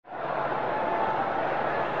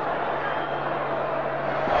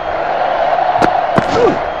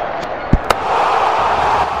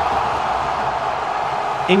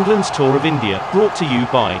England's tour of India, brought to you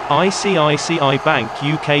by ICICI Bank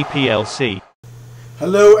UK plc.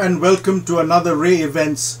 Hello and welcome to another Ray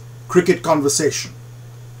Events Cricket Conversation.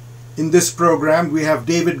 In this program we have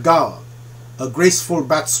David Gower, a graceful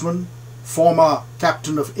batsman, former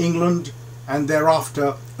captain of England and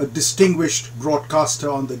thereafter a distinguished broadcaster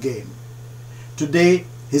on the game. Today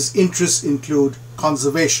his interests include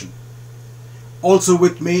conservation. Also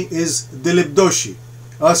with me is Dilip Doshi,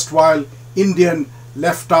 erstwhile Indian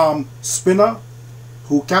left-arm spinner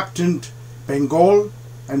who captained Bengal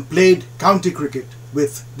and played county cricket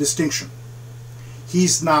with distinction.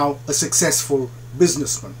 He's now a successful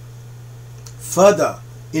businessman. Further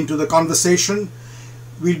into the conversation,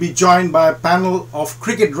 we'll be joined by a panel of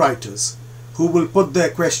cricket writers who will put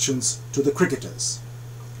their questions to the cricketers.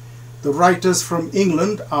 The writers from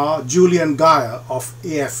England are Julian Geyer of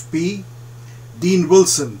AFP, Dean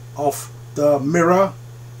Wilson of the Mirror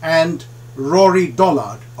and Rory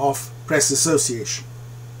Dollard of Press Association.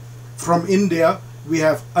 From India we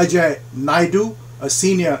have Ajay Naidu, a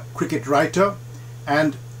senior cricket writer,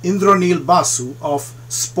 and Indranil Basu of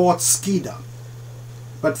Sportskeeda.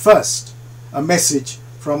 But first, a message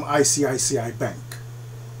from ICICI Bank.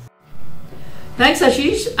 Thanks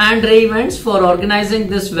Ashish and Ray Events for organizing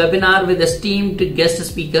this webinar with esteemed guest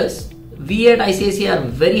speakers. We at ICICI are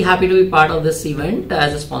very happy to be part of this event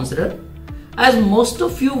as a sponsor. As most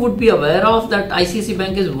of you would be aware of that ICICI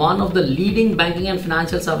Bank is one of the leading banking and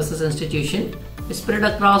financial services institution spread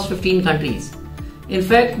across 15 countries. In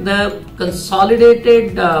fact, the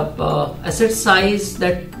consolidated asset size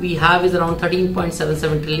that we have is around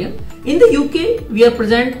 13.77 trillion. In the UK, we are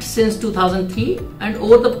present since 2003 and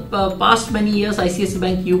over the past many years, ICICI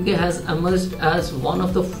Bank UK has emerged as one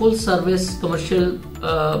of the full service commercial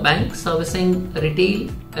banks servicing retail,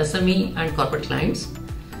 SME and corporate clients.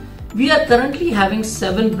 We are currently having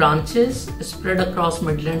 7 branches spread across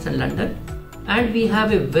Midlands and London, and we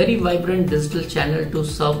have a very vibrant digital channel to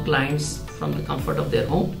serve clients from the comfort of their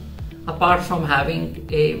home, apart from having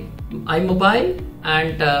a iMobile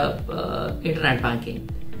and internet banking.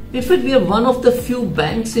 In fact, we are one of the few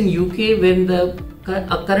banks in UK when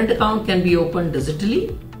a current account can be opened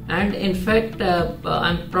digitally, and in fact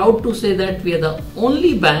I'm proud to say that we are the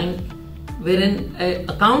only bank wherein an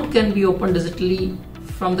account can be opened digitally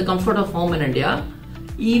from the comfort of home in India,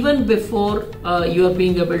 even before you are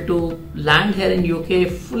being able to land here in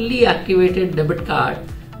UK. Fully activated debit card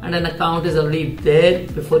and an account is already there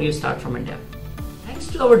before you start from India. Thanks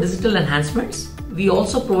to our digital enhancements, we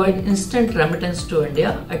also provide instant remittance to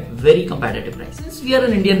India at very competitive prices. Since we are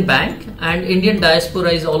an Indian bank and Indian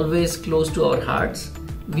diaspora is always close to our hearts,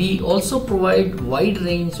 we also provide wide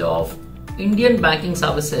range of Indian banking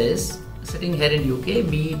services sitting here in UK,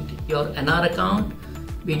 be it your NR account,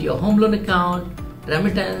 be it your home loan account,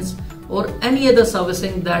 remittance or any other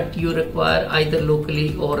servicing that you require either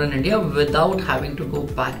locally or in India without having to go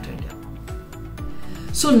back to India.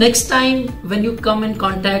 So next time when you come in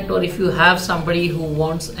contact or if you have somebody who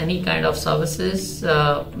wants any kind of services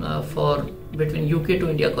for between UK to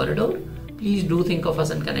India corridor, please do think of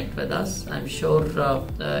us and connect with us. I'm sure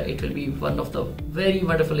it will be one of the very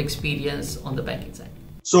wonderful experience on the banking side.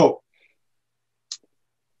 So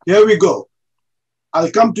here we go. I'll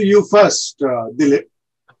come to you first, Dilip.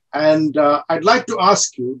 And I'd like to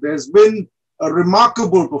ask you, there's been a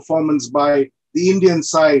remarkable performance by the Indian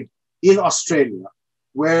side in Australia,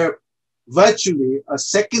 where virtually a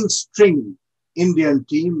second string Indian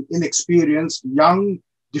team, inexperienced, young,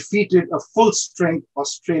 defeated a full strength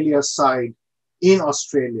Australia side in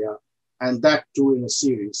Australia, and that too in a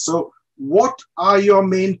series. So what are your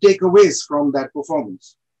main takeaways from that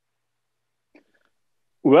performance?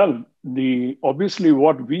 Well, obviously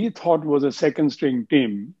what we thought was a second string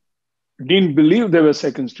team didn't believe they were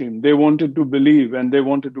second string. They wanted to believe and they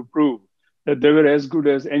wanted to prove that they were as good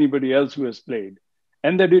as anybody else who has played.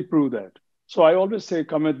 And they did prove that. So I always say,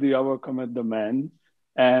 cometh the hour, cometh the man.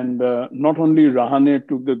 And not only Rahane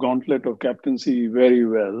took the gauntlet of captaincy very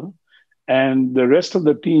well, and the rest of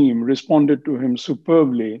the team responded to him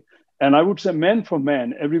superbly. And I would say man for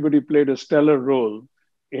man, everybody played a stellar role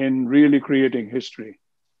in really creating history.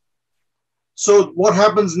 So what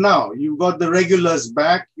happens now? You've got the regulars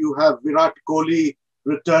back. You have Virat Kohli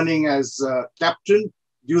returning as captain.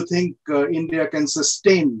 Do you think India can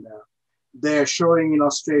sustain their showing in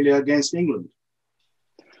Australia against England?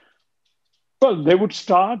 Well, they would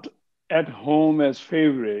start at home as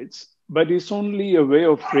favorites, but it's only a way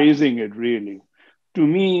of phrasing it, really. To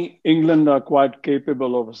me, England are quite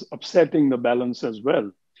capable of upsetting the balance as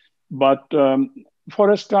well. But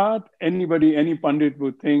for a start, any pundit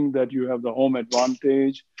would think that you have the home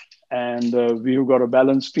advantage and we've got a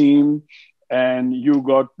balanced team and you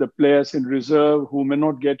got the players in reserve who may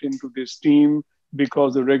not get into this team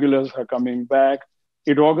because the regulars are coming back.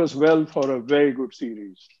 It augurs well for a very good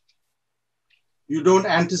series. You don't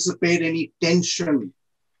anticipate any tension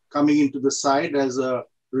coming into the side as a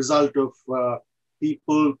result of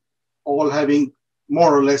people all having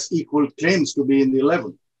more or less equal claims to be in the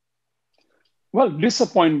 11? Well,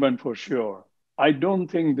 disappointment for sure. I don't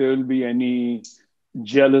think there will be any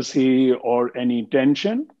jealousy or any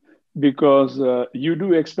tension, because you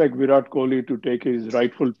do expect Virat Kohli to take his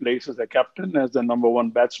rightful place as a captain, as the number one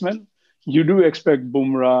batsman. You do expect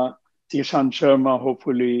Bumrah, Ishant Sharma,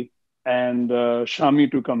 hopefully, and Shami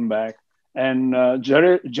to come back. And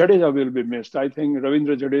Jadeja will be missed. I think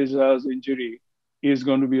Ravindra Jadeja's injury is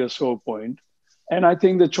going to be a sore point. And I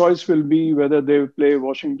think the choice will be whether they play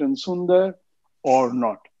Washington Sundar or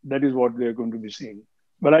not. That is what they're going to be seeing.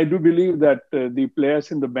 But I do believe that the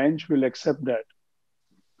players in the bench will accept that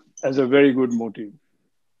as a very good motive.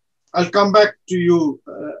 I'll come back to you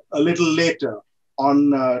a little later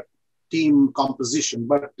on team composition.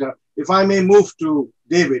 But if I may move to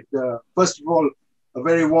David, first of all, a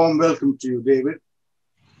very warm welcome to you, David.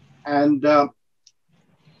 And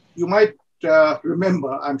you might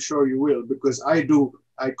remember, I'm sure you will, because I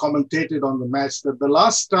commentated on the match, that the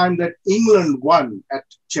last time that England won at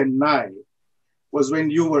Chennai was when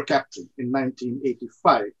you were captain in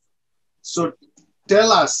 1985. So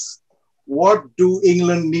tell us, what do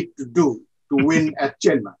England need to do to win at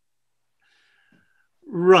Chennai?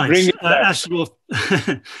 Right.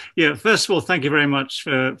 Yeah, first of all, thank you very much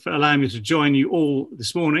for allowing me to join you all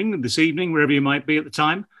this morning, this evening, wherever you might be at the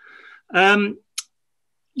time.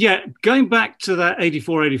 Yeah, going back to that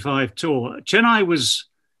 84-85 tour, Chennai was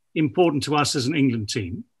important to us as an England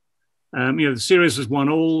team. The series was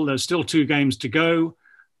 1-1. There's still 2 games to go,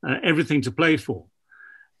 everything to play for.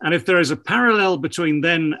 And if there is a parallel between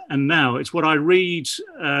then and now, it's what I read,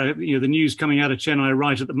 the news coming out of Chennai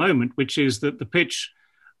right at the moment, which is that the pitch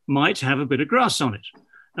might have a bit of grass on it.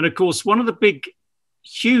 And of course, one of the big,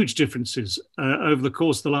 huge differences over the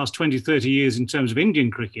course of the last 20, 30 years in terms of Indian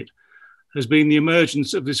cricket has been the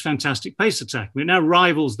emergence of this fantastic pace attack. It now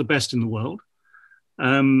rivals the best in the world.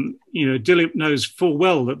 Dilip knows full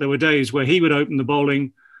well that there were days where he would open the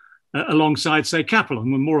bowling alongside, say, Kapil, and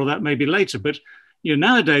more of that maybe later. But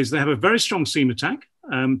nowadays they have a very strong seam attack.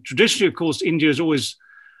 Traditionally, of course, India has always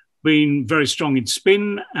been very strong in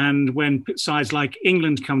spin. And when sides like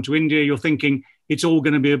England come to India, you're thinking it's all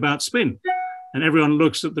going to be about spin. And everyone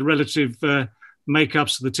looks at the relative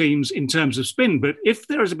makeups of the teams in terms of spin. But if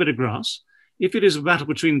there is a bit of grass, if it is a battle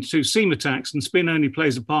between the 2 seam attacks and spin only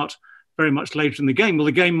plays a part very much later in the game, well,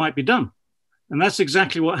 the game might be done. And that's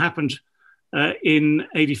exactly what happened in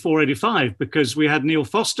 84-85, because we had Neil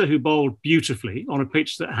Foster, who bowled beautifully on a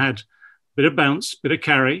pitch that had a bit of bounce, bit of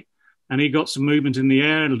carry, and he got some movement in the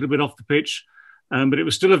air and a little bit off the pitch. But it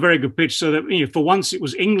was still a very good pitch, so that for once it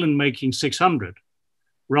was England making 600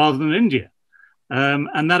 rather than India.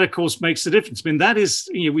 And that, of course, makes the difference. I mean, that is,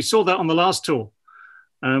 we saw that on the last tour,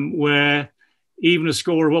 where even a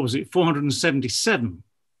score of, 477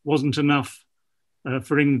 wasn't enough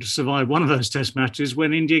for England to survive one of those test matches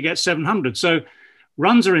when India gets 700. So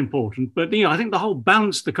runs are important, but I think the whole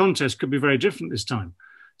balance of the contest could be very different this time.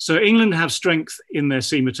 So England have strength in their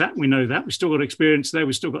seam attack. We know that. We've still got experience there.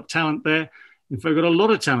 We've still got talent there. In fact, we've got a lot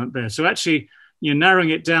of talent there. So actually, narrowing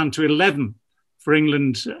it down to 11 for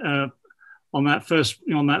England on that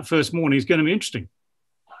first morning is going to be interesting.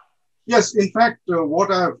 Yes, in fact,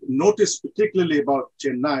 what I've noticed particularly about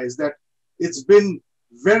Chennai is that it's been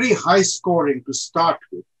very high scoring to start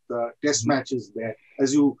with test matches there.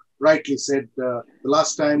 As you rightly said, the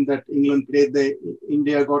last time that England played there,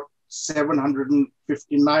 India got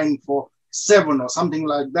 759 for 7 or something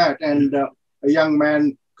like that. And a young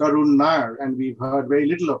man, Karun Nair, and we've heard very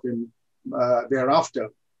little of him thereafter,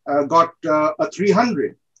 got a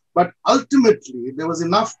 300. But ultimately, there was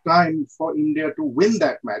enough time for India to win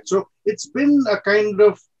that match. So it's been a kind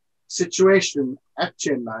of situation at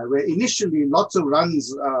Chennai where initially lots of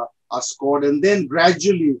runs are scored, and then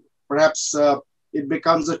gradually perhaps it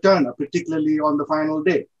becomes a turner, particularly on the final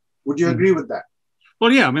day. Would you agree with that?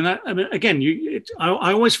 Well, yeah. I mean, again,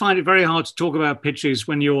 I always find it very hard to talk about pitches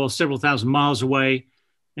when you're several thousand miles away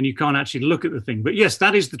and you can't actually look at the thing. But yes,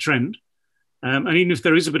 that is the trend. And even if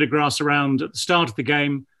there is a bit of grass around at the start of the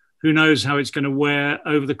game, who knows how it's going to wear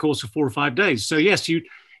over the course of 4 or 5 days. So yes,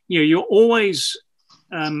 you're always,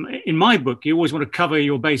 in my book, you always want to cover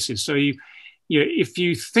your bases. So if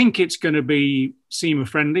you think it's going to be seamer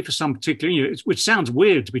friendly for some particular, which sounds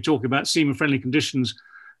weird to be talking about seamer friendly conditions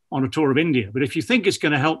on a tour of India, but if you think it's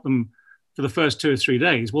going to help them for the first 2 or 3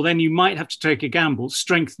 days, well, then you might have to take a gamble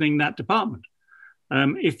strengthening that department.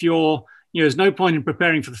 If you're, there's no point in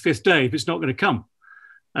preparing for the 5th day if it's not going to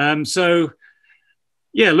come. So,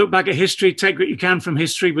 yeah, look back at history, take what you can from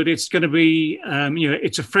history, but it's going to be,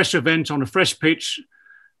 it's a fresh event on a fresh pitch,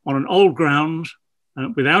 on an old ground,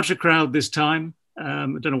 without a crowd this time. I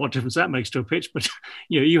don't know what difference that makes to a pitch, but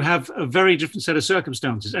you have a very different set of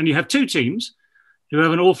circumstances. And you have 2 teams who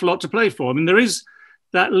have an awful lot to play for. I mean, there is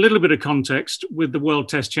that little bit of context with the World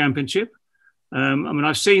Test Championship.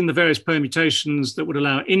 I've seen the various permutations that would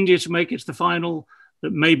allow India to make it to the final,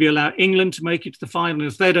 that maybe allow England to make it to the final.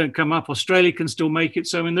 If they don't come up, Australia can still make it.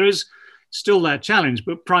 So, there is still that challenge.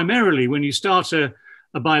 But primarily, when you start a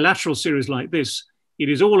bilateral series like this, it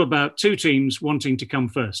is all about 2 teams wanting to come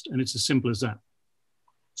first. And it's as simple as that.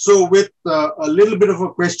 So with a little bit of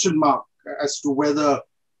a question mark as to whether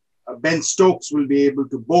Ben Stokes will be able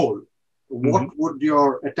to bowl, what would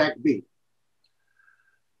your attack be?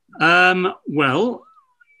 Well,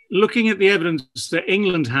 looking at the evidence that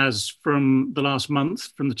England has from the last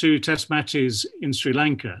month, from the 2 test matches in Sri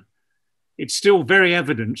Lanka, it's still very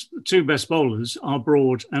evident the 2 best bowlers are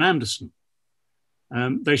Broad and Anderson.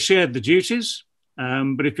 They shared the duties,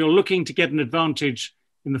 but if you're looking to get an advantage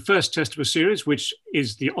in the first test of a series, which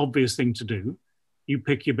is the obvious thing to do, you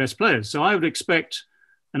pick your best players. So I would expect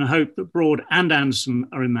and I hope that Broad and Anderson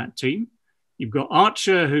are in that team. You've got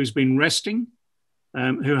Archer, who's been resting,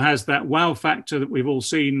 who has that wow factor that we've all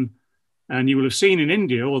seen, and you will have seen in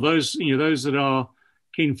India, or those that are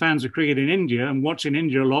keen fans of cricket in India and watching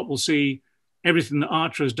India a lot will see everything that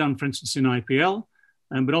Archer has done, for instance, in IPL.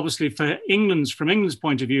 But obviously, from England's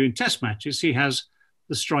point of view in Test matches, he has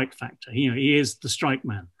the strike factor. He is the strike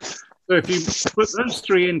man. So if you put those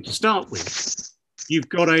 3 in to start with, you've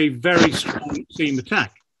got a very strong seam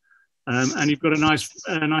attack. And you've got a nice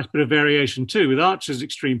bit of variation too, with Archer's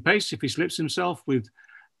extreme pace if he slips himself, with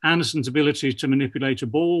Anderson's ability to manipulate a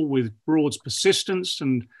ball, with Broad's persistence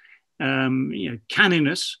and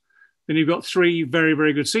canniness. Then you've got 3 very,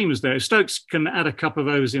 very good seamers there. Stokes can add a couple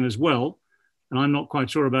of overs in as well, and I'm not quite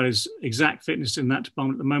sure about his exact fitness in that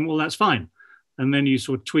department at the moment. Well, that's fine. And then you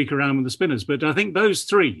sort of tweak around with the spinners. But I think those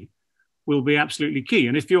 3 will be absolutely key.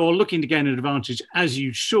 And if you're looking to gain an advantage, as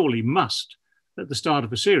you surely must at the start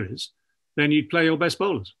of a series, then you'd play your best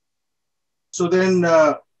bowlers. So then,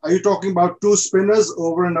 are you talking about 2 spinners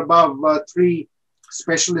over and above 3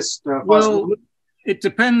 specialist fast bowlers? It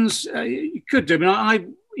depends. You could do. I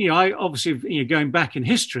obviously, going back in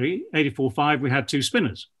history, 84-5, we had 2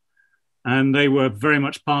 spinners, and they were very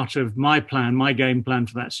much part of my plan, my game plan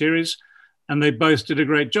for that series, and they both did a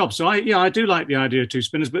great job. So I do like the idea of 2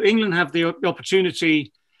 spinners, but England have the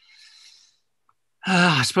opportunity.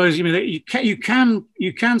 I suppose you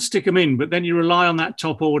can stick them in, but then you rely on that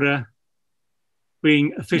top order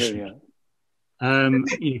being efficient.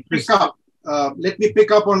 Let me pick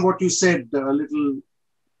up on what you said a little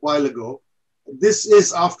while ago. This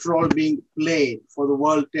is, after all, being played for the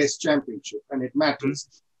World Test Championship, and it matters.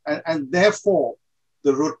 And therefore,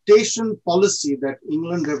 the rotation policy that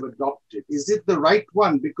England have adopted, is it the right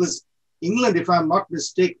one? Because England, if I'm not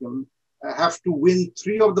mistaken, have to win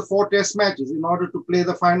 3 of the 4 test matches in order to play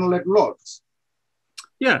the final at Lord's.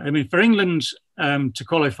 Yeah, for England to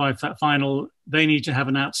qualify for that final, they need to have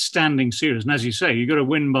an outstanding series. And as you say, you've got to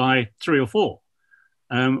win by 3 or 4,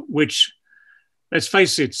 which, let's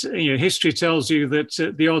face it, history tells you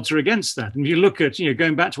that the odds are against that. And if you look at,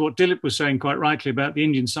 going back to what Dilip was saying quite rightly about the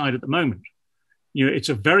Indian side at the moment, it's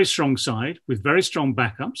a very strong side with very strong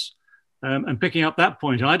backups. And picking up that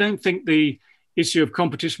point, I don't think the issue of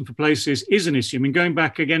competition for places is an issue. Going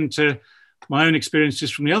back again to my own experiences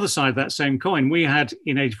from the other side of that same coin, we had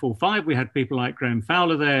in 84-5, we had people like Graham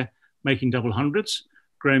Fowler there making double hundreds.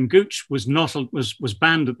 Graham Gooch was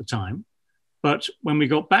banned at the time. But when we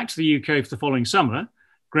got back to the UK for the following summer,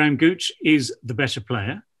 Graham Gooch is the better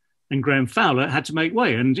player and Graham Fowler had to make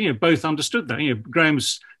way. And, both understood that.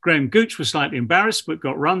 Graham Gooch was slightly embarrassed, but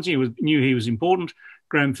got runs. He knew he was important.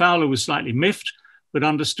 Graham Fowler was slightly miffed, but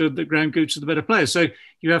understood that Graham Gooch is the better player. So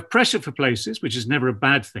you have pressure for places, which is never a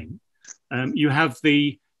bad thing. You have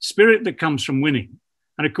the spirit that comes from winning.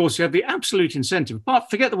 And of course, you have the absolute incentive.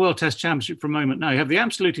 Forget the World Test Championship for a moment now. You have the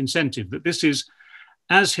absolute incentive that this is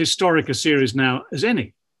as historic a series now as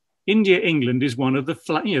any. India-England is one of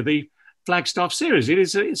the Flagstaff series.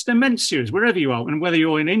 It's an immense series, wherever you are. And whether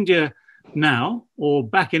you're in India now or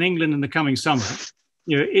back in England in the coming summer,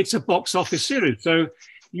 it's a box office series. So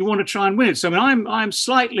you want to try and win it. So I'm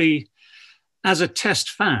slightly, as a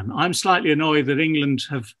Test fan, I'm slightly annoyed that England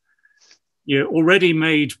have already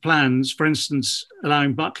made plans, for instance,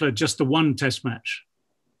 allowing Butler just the 1 Test match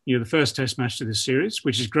the first Test match to this series,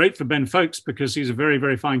 which is great for Ben Foakes because he's a very,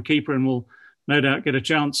 very fine keeper and will no doubt get a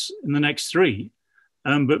chance in the next three.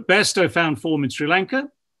 But Bairstow found form in Sri Lanka,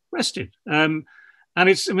 rested. And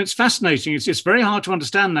it's fascinating. It's very hard to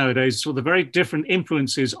understand nowadays, so the very different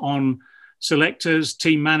influences on selectors,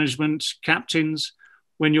 team management, captains,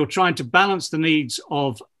 when you're trying to balance the needs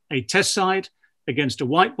of a Test side against a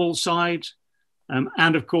white ball side,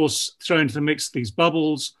 and of course throw into the mix these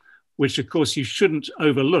bubbles, which of course you shouldn't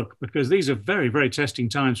overlook because these are very, very testing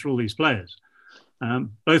times for all these players,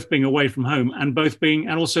 both being away from home and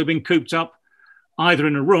also being cooped up either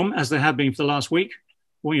in a room as they have been for the last week,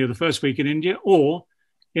 or the first week in India, or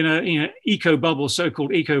in a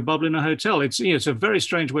so-called eco bubble in a hotel. It's a very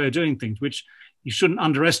strange way of doing things, which you shouldn't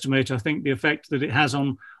underestimate, I think, the effect that it has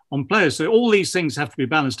on players. So all these things have to be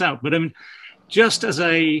balanced out. But I mean, just as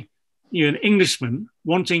an Englishman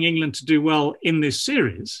wanting England to do well in this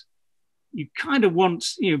series, you kind of want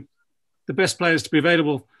the best players to be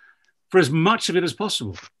available for as much of it as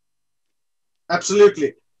possible.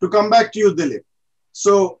 Absolutely. To come back to you, Dilip.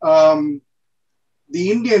 So the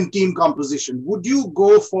Indian team composition, would you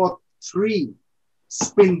go for 3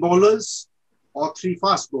 spin bowlers or 3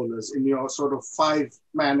 fast bowlers in your sort of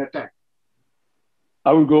 5-man attack?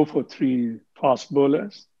 I would go for 3 fast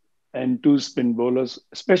bowlers and 2 spin bowlers,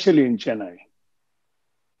 especially in Chennai.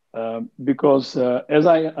 Because as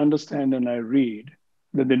I understand and I read,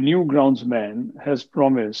 that the new groundsman has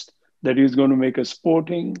promised that he's going to make a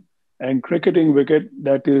sporting and cricketing wicket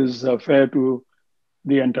that is fair to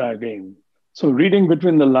the entire game. So reading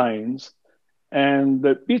between the lines, and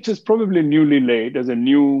the pitch is probably newly laid as a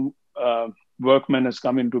new workman has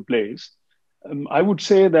come into place. I would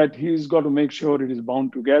say that he's got to make sure it is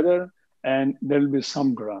bound together and there will be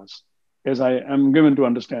some grass, as I am given to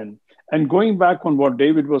understand. And going back on what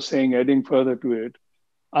David was saying, adding further to it,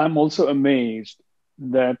 I'm also amazed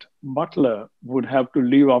that Butler would have to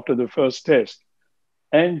leave after the first test.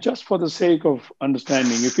 And just for the sake of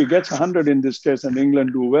understanding, if he gets 100 in this test and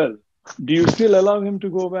England do well, do you still allow him to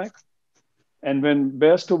go back? And when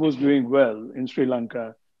Bairstow was doing well in Sri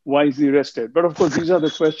Lanka, why is he rested? But of course, these are the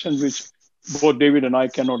questions which both David and I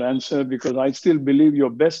cannot answer because I still believe your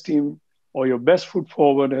best team or your best foot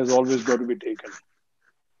forward has always got to be taken.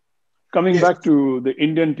 Coming back to the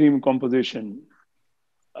Indian team composition,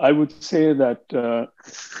 I would say that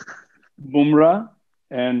Bumrah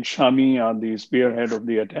and Shami are the spearhead of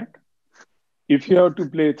the attack. If you have to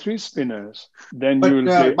play 3 spinners, then you will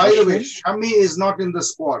play. By the way, Shami is not in the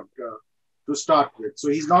squad to start with. So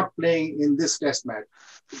he's not playing in this test match.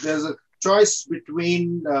 There's a choice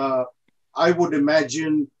between, I would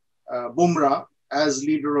imagine, Bumrah as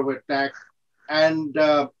leader of attack and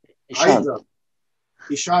either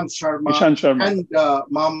Ishant Sharma and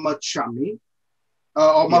Mohammad Shami.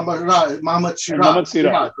 Or Mohammad Siraj.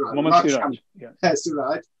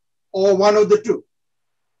 Siraj, or one of the 2.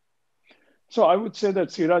 So I would say that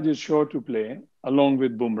Siraj is sure to play along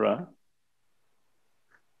with Bumrah.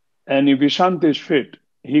 And if Ishant is fit,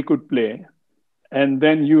 he could play. And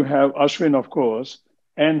then you have Ashwin, of course.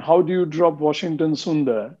 And how do you drop Washington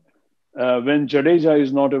Sundar when Jadeja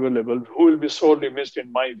is not available, who will be sorely missed in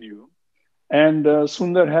my view? And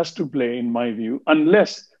Sundar has to play, in my view,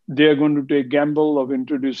 unless they are going to take gamble of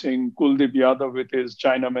introducing Kuldeep Yadav with his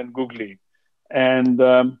Chinaman Googly. And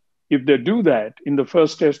if they do that in the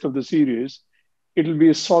first test of the series, it'll be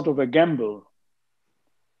a sort of a gamble.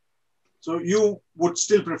 So you would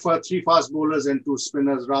still prefer 3 fast bowlers and 2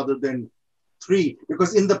 spinners rather than 3?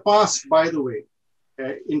 Because in the past, by the way,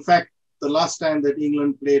 in fact, the last time that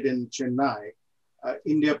England played in Chennai,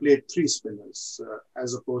 India played 3 spinners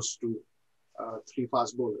as opposed to 3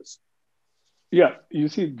 fast bowlers. Yeah, you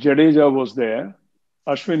see, Jadeja was there,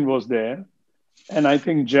 Ashwin was there, and I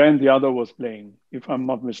think Jayant Yadav was playing, if I'm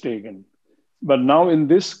not mistaken. But now in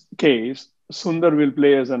this case, Sundar will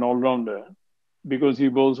play as an all-rounder because he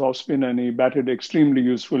bowls off spin and he batted extremely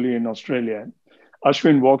usefully in Australia.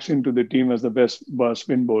 Ashwin walks into the team as the best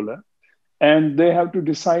spin bowler. And they have to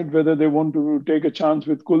decide whether they want to take a chance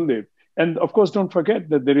with Kuldeep. And of course, don't forget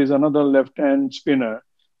that there is another left-hand spinner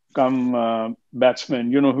come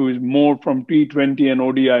batsman, who is more from T20 and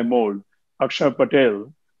ODI mold, Akshar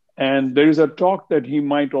Patel. And there is a talk that he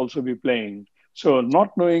might also be playing. So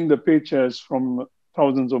not knowing the pitches from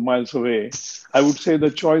thousands of miles away, I would say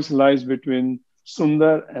the choice lies between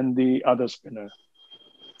Sundar and the other spinner.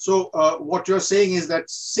 So what you're saying is that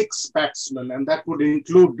 6 batsmen, and that would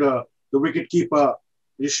include the wicketkeeper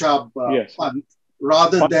Rishabh Pant,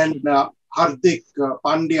 rather than Hardik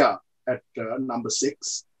Pandya at number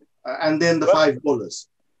 6. And then the 5 bowlers.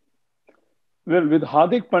 Well, with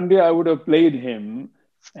Hardik Pandya, I would have played him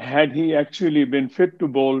had he actually been fit to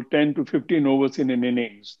bowl 10 to 15 overs in an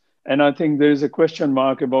innings. And I think there is a question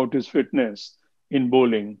mark about his fitness in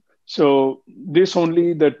bowling. So this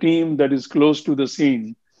only the team that is close to the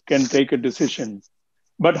scene can take a decision.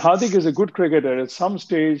 But Hardik is a good cricketer. At some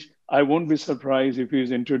stage, I won't be surprised if he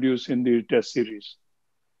is introduced in the Test series.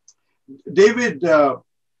 David,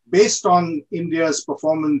 based on India's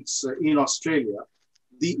performance in Australia,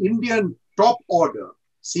 the Indian top order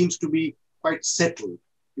seems to be quite settled.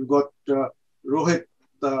 You've got Rohit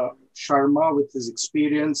Sharma with his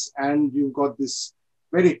experience, and you've got this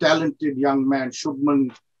very talented young man,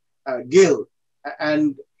 Shubman Gill.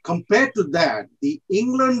 And compared to that, the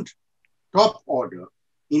England top order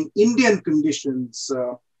in Indian conditions,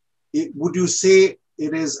 would you say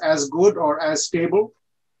it is as good or as stable?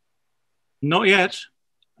 Not yet.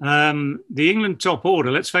 The England top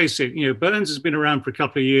order, let's face it, Burns has been around for a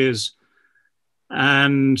couple of years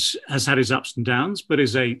and has had his ups and downs, but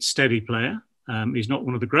is a steady player. He's not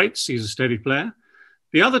one of the greats, he's a steady player.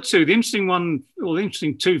 The other two, the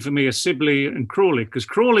interesting two for me are Sibley and Crawley, because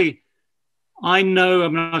Crawley,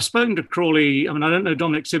 I've spoken to Crawley, I don't know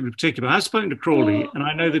Dominic Sibley in particular, but I've spoken to Crawley, and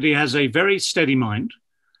I know that he has a very steady mind,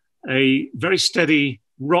 a very steady,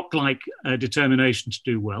 rock-like determination to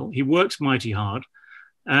do well. He works mighty hard.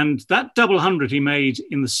 And that double 100 he made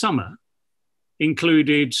in the summer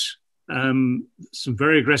included some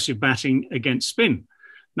very aggressive batting against spin.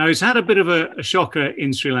 Now, he's had a bit of a shocker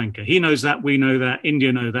in Sri Lanka. He knows that, we know that,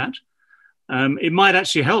 India know that. It might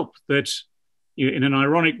actually help that, in an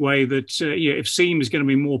ironic way, that if Seam is going to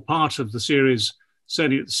be more part of the series,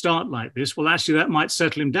 certainly at the start like this, well, actually that might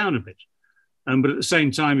settle him down a bit. But at the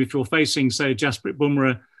same time, if you're facing, say, Jasprit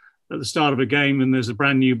Bumrah at the start of a game and there's a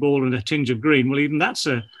brand new ball and a tinge of green, well, even that's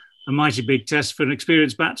a mighty big test for an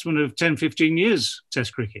experienced batsman of 10, 15 years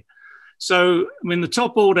Test cricket. So, the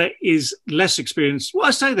top order is less experienced. Well,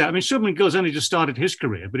 I say that. Shubman Gill's only just started his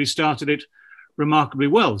career, but he started it remarkably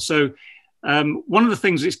well. So one of the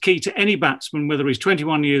things that's key to any batsman, whether he's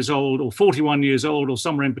 21 years old or 41 years old or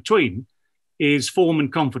somewhere in between, is form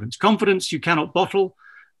and confidence. Confidence you cannot bottle.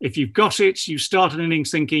 If you've got it, you start an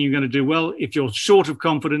innings thinking you're going to do well. If you're short of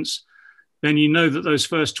confidence, then you know that those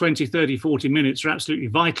first 20, 30, 40 minutes are absolutely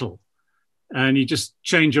vital. And you just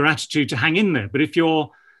change your attitude to hang in there. But if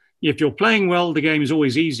you're playing well, the game is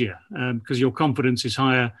always easier because your confidence is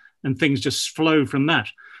higher and things just flow from that.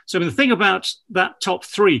 So the thing about that top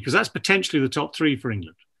three, because that's potentially the top three for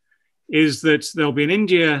England, is that there'll be an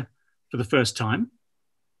India for the first time.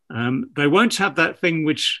 They won't have that thing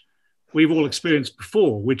which we've all experienced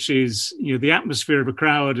before, which is the atmosphere of a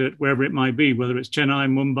crowd at wherever it might be, whether it's Chennai,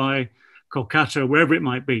 Mumbai, Kolkata, wherever it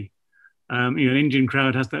might be. An Indian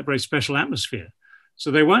crowd has that very special atmosphere.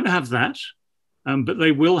 So they won't have that, but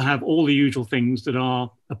they will have all the usual things that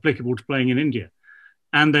are applicable to playing in India.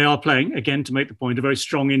 And they are playing, again, to make the point, a very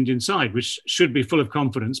strong Indian side, which should be full of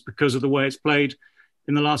confidence because of the way it's played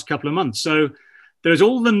in the last couple of months. So there's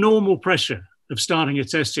all the normal pressure of starting a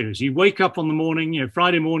Test series. You wake up on the morning,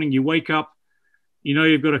 Friday morning, you wake up,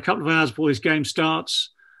 you've got a couple of hours before this game starts.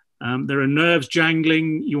 There are nerves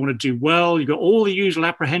jangling. You want to do well. You've got all the usual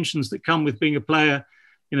apprehensions that come with being a player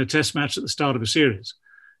in a Test match at the start of a series.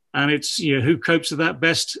 And it's who copes with that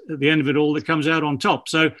best at the end of it all that comes out on top.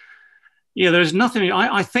 So, there's nothing.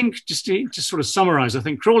 I think, just to sort of summarize, I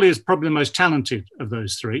think Crawley is probably the most talented of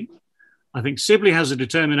those three. I think Sibley has a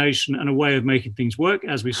determination and a way of making things work,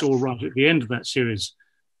 as we saw right at the end of that series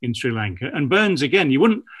in Sri Lanka. And Burns, again, you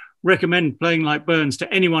wouldn't recommend playing like Burns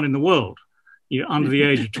to anyone in the world under the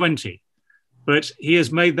age of 20. But he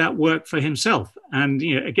has made that work for himself. And,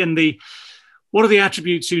 again, what are the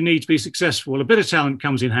attributes you need to be successful? Well, a bit of talent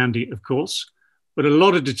comes in handy, of course, but a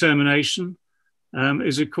lot of determination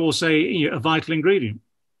is, of course, a vital ingredient.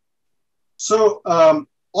 So,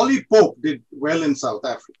 Ollie Pope did well in South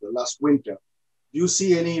Africa last winter. Do you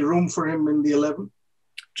see any room for him in the 11?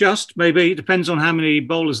 Just, maybe. It depends on how many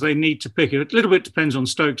bowlers they need to pick. A little bit depends on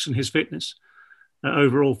Stokes and his fitness,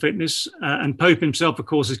 overall fitness. And Pope himself, of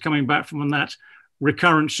course, is coming back from that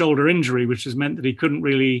recurrent shoulder injury, which has meant that he couldn't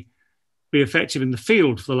really be effective in the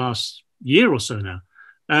field for the last year or so now.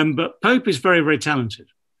 But Pope is very, very talented.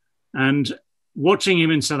 And watching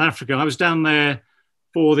him in South Africa, I was down there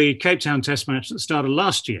for the Cape Town Test match at the start of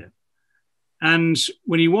last year. And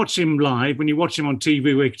when you watch him live, when you watch him on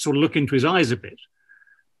TV, where you can sort of look into his eyes a bit,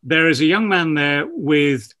 there is a young man there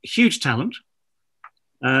with huge talent.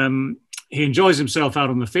 He enjoys himself out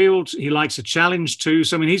on the field. He likes a challenge too.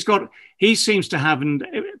 So, he seems to have, and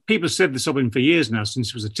people have said this of him for years now,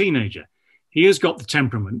 since he was a teenager, he has got the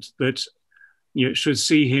temperament that should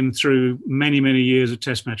see him through many, many years of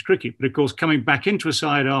Test match cricket. But of course, coming back into a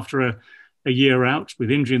side after a year out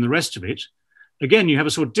with injury and the rest of it, again, you have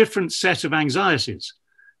a sort of different set of anxieties.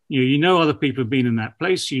 You know other people have been in that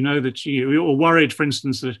place. You know that you're worried, for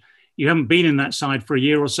instance, that you haven't been in that side for a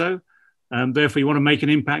year or so. Therefore, you want to make an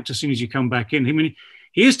impact as soon as you come back in. I mean,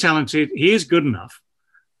 he is talented. He is good enough.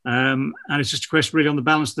 And it's just a question really on the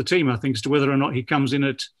balance of the team, I think, as to whether or not he comes in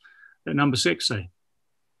at number 6, say.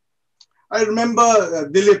 I remember,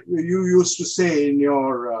 Dilip, you used to say in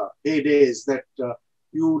your heydays that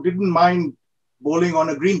you didn't mind bowling on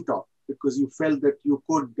a green top because you felt that you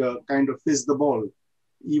could kind of fizz the ball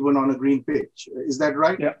even on a green pitch. Is that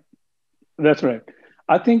right? Yeah, that's right.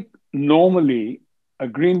 I think normally a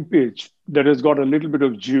green pitch that has got a little bit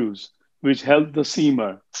of juice, which helps the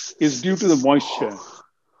seamer, is due to the moisture.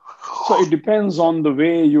 So it depends on the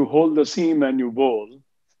way you hold the seam and you bowl.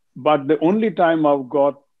 But the only time I've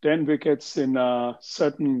got 10 wickets in a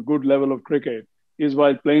certain good level of cricket is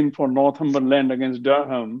while playing for Northumberland against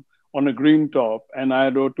Durham on a green top, and I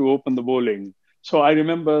had to open the bowling. So I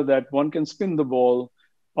remember that one can spin the ball,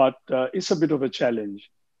 but it's a bit of a challenge.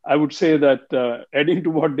 I would say that adding to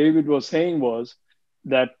what David was saying was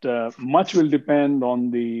that much will depend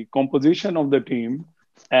on the composition of the team.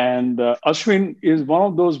 And Ashwin is one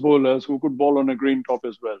of those bowlers who could bowl on a green top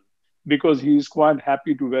as well, because he's quite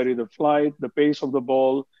happy to vary the flight, the pace of the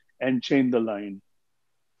ball, and change the line.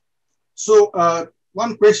 So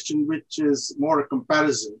one question, which is more a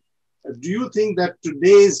comparison. Do you think that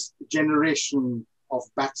today's generation of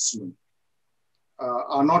batsmen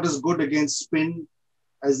are not as good against spin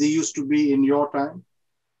as they used to be in your time?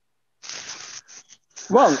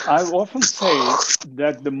 Well, I often say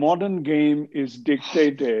that the modern game is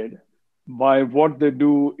dictated by what they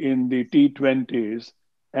do in the T20s,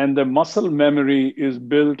 and the muscle memory is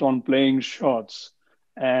built on playing shots,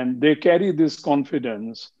 and they carry this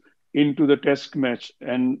confidence into the test match.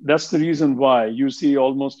 And that's the reason why you see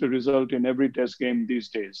almost a result in every test game these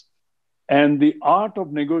days. And the art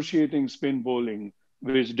of negotiating spin bowling,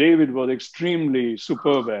 which David was extremely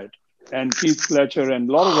superb at, and Keith Fletcher and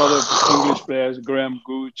a lot of other English players, Graham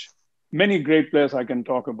Gooch, many great players I can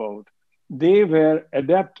talk about, they were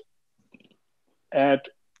adept at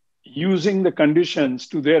using the conditions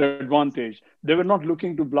to their advantage. They were not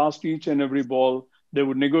looking to blast each and every ball. They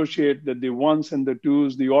would negotiate the ones and the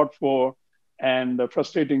twos, the odd four, and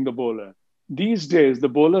frustrating the bowler. These days, the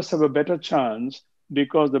bowlers have a better chance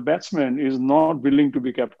because the batsman is not willing to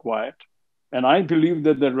be kept quiet. And I believe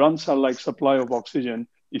that the runs are like supply of oxygen.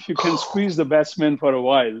 If you can squeeze the batsman for a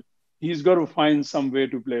while, he's got to find some way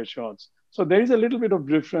to play shots. So there is a little bit of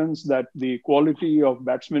difference that the quality of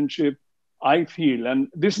batsmanship, I feel, and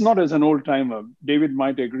this is not as an old timer, David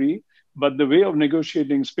might agree, but the way of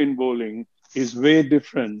negotiating spin bowling is way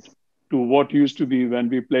different to what used to be when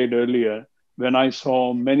we played earlier, when I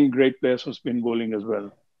saw many great players of spin bowling as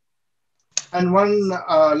well. And one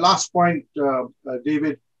last point,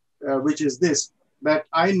 David, which is this, that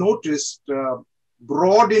I noticed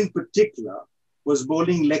Broad in particular was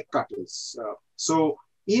bowling leg cutters. So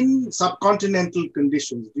in subcontinental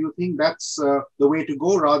conditions, do you think that's the way to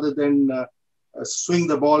go rather than swing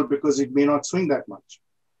the ball because it may not swing that much?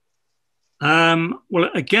 Well,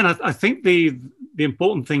 again, I think the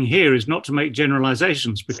important thing here is not to make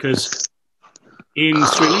generalizations, because in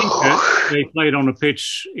Sri Lanka, they played on a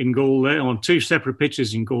pitch in Gaul there, on 2 separate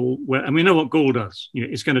pitches in Gaul, and we know what Gaul does. You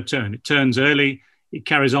know, it's going to turn. It turns early, it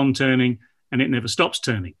carries on turning, and it never stops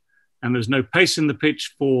turning. And there's no pace in the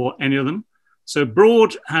pitch for any of them. So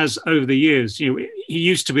Broad has, over the years, he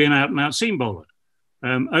used to be an out-and-out seam bowler.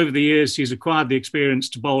 Over the years, he's acquired the experience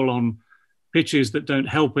to bowl on pitches that don't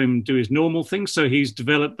help him do his normal things. So he's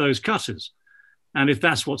developed those cutters. And if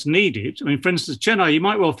that's what's needed, I mean, for instance, Chennai, you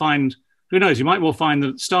might well find, who knows, you might well find that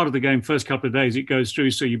at the start of the game, first couple of days, it goes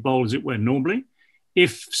through, so you bowl as it were normally.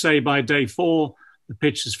 If, say, by day 4, the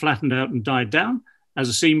pitch has flattened out and died down, as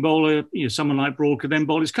a seam bowler, someone like Broad could then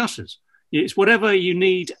bowl his cutters. It's whatever you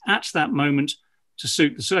need at that moment to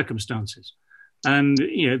suit the circumstances. And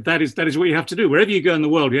that is what you have to do. Wherever you go in the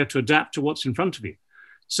world, you have to adapt to what's in front of you.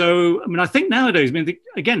 So, I mean, I think nowadays,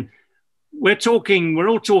 again, we're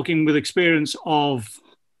all talking with experience of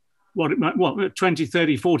what 20,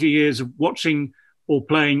 30, 40 years of watching or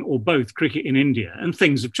playing or both cricket in India, and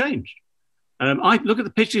things have changed. I look at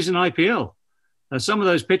the pitches in IPL. Some of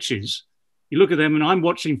those pitches, you look at them, and I'm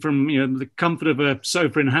watching from the comfort of a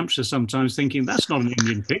sofa in Hampshire sometimes, thinking that's not an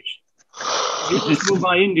Indian pitch. It's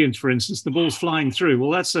Mumbai Indians, for instance, the ball's flying through.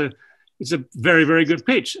 Well, it's a very, very good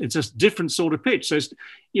pitch. It's a different sort of pitch. So,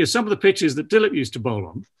 some of the pitches that Dilip used to bowl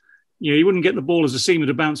on, you wouldn't get the ball as a seamer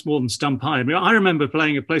to bounce more than stump high. I mean, I remember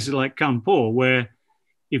playing at places like Kanpur where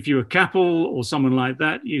If you were Capel or someone like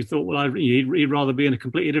that, you thought, well, he'd rather be in a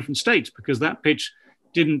completely different state because that pitch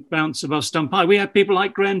didn't bounce above stump high. We had people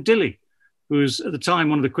like Gower and Dilip, who was at the time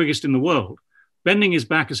one of the quickest in the world, bending his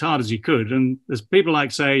back as hard as he could. And there's people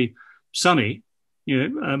like, say, Sonny,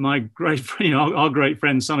 my great friend, our great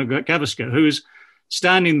friend, Sonny Gavaskar, who is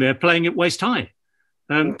standing there playing it waist high.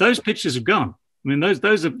 Those pitches have gone. I mean,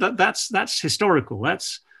 that's historical.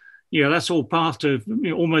 That's all part of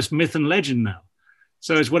almost myth and legend now.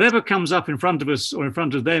 So it's whatever comes up in front of us or in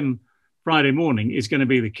front of them Friday morning is going to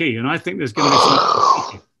be the key. And I think there's going to be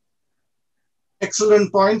some...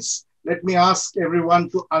 Excellent points. Let me ask everyone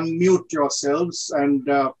to unmute yourselves, and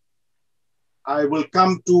I will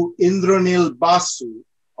come to Indranil Basu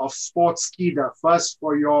of Sportskeeda first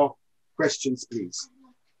for your questions, please.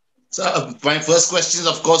 So my first question is,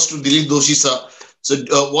 of course, to Dilip Doshi, sir.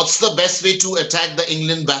 So what's the best way to attack the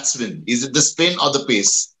England batsmen? Is it the spin or the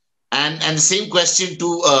pace? And the same question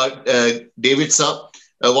to David, sir.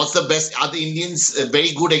 What's the best? Are the Indians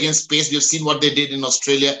very good against pace? We've seen what they did in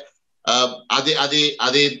Australia. Are they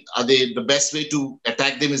the best way to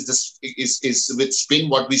attack them is with spin?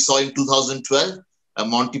 What we saw in 2012,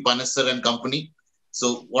 Monty Panesar and company.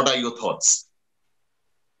 So, what are your thoughts,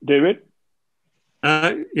 David?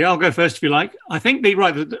 Yeah, I'll go first if you like. I think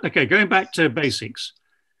going back to basics.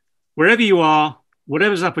 Wherever you are,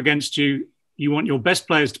 whatever's up against you, you want your best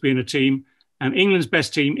players to be in a team, and England's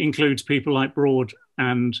best team includes people like Broad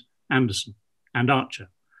and Anderson and Archer.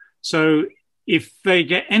 So if they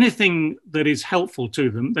get anything that is helpful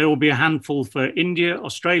to them, there will be a handful for India,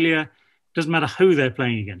 Australia, doesn't matter who they're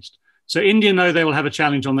playing against. So India know they will have a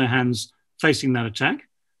challenge on their hands facing that attack,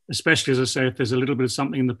 especially, as I say, if there's a little bit of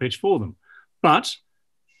something in the pitch for them. But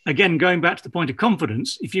again, going back to the point of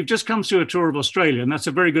confidence, if you've just come through a tour of Australia, and that's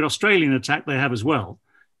a very good Australian attack they have as well,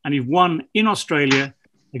 and you've won in Australia,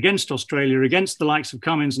 against the likes of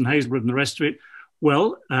Cummins and Hazelwood and the rest of it,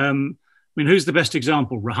 well, who's the best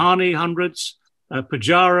example? Rahane, hundreds,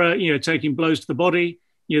 Pujara, taking blows to the body.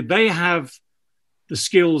 They have the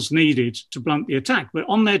skills needed to blunt the attack. But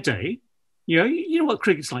on their day, you know what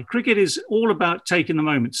cricket's like. Cricket is all about taking the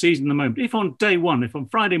moment, seizing the moment. If on day one, if on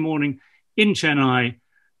Friday morning in Chennai,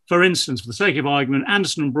 for instance, for the sake of argument,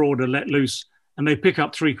 Anderson and Broad are let loose and they pick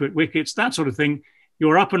up 3 quick wickets, that sort of thing,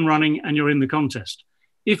 you're up and running and you're in the contest.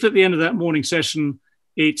 If at the end of that morning session,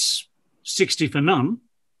 it's 60 for none,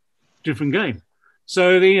 different game.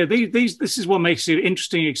 So this is what makes it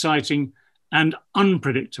interesting, exciting, and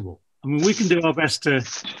unpredictable. I mean, we can do our best to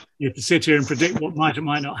sit here and predict what might or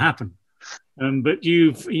might not happen. But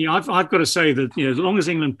I've got to say that as long as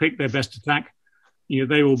England pick their best attack,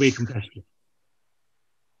 they will be competitive.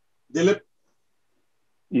 Dilip?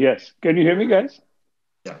 Yes. Can you hear me, guys?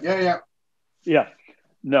 Yeah.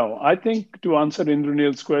 No, I think to answer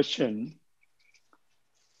Indranil's question,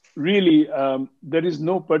 really, there is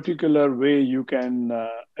no particular way you can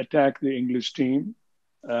attack the English team.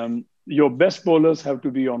 Your best bowlers have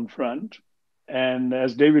to be on front. And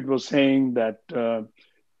as David was saying, that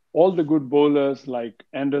all the good bowlers like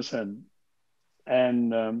Anderson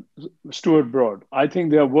and Stuart Broad, I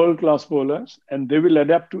think they are world-class bowlers and they will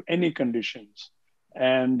adapt to any conditions.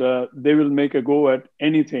 And they will make a go at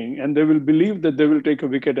anything, and they will believe that they will take a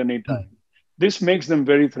wicket any time. This makes them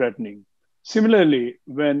very threatening. Similarly,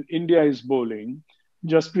 when India is bowling,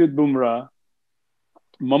 Jasprit Bumrah,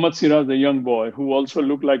 Mohammad Siraj, the young boy, who also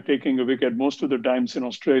looked like taking a wicket most of the times in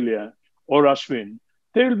Australia, or Ashwin,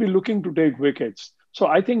 they will be looking to take wickets. So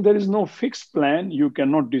I think there is no fixed plan. You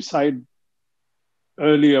cannot decide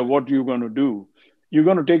earlier what you're going to do. You're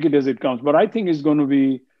going to take it as it comes. But I think it's going to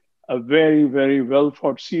be a very, very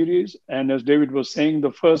well-fought series. And as David was saying,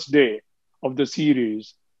 the first day of the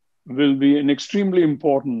series will be extremely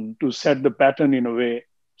important to set the pattern in a way,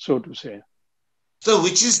 so to say. So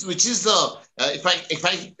which is the, if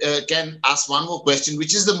I can ask one more question,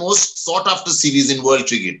 which is the most sought after series in world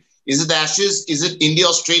cricket? Is it the Ashes? Is it India,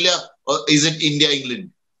 Australia, or is it India,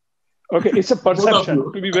 England? Okay, it's a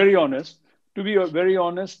perception, to be very honest. To be a very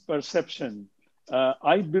honest perception,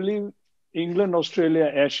 I believe England, Australia,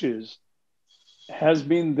 Ashes has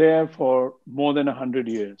been there for more than 100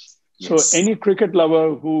 years. Yes. So any cricket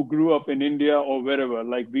lover who grew up in India or wherever,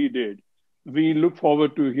 like we did, we look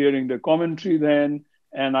forward to hearing the commentary then.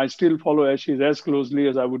 And I still follow Ashes as closely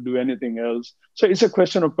as I would do anything else. So it's a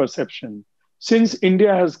question of perception. Since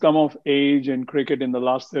India has come of age in cricket in the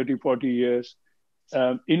last 30, 40 years,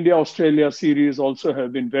 India-Australia series also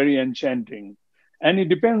have been very enchanting. And it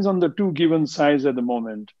depends on the two given sides at the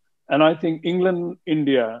moment. And I think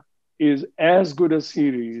England-India is as good a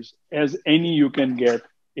series as any you can get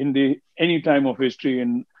in any time of history,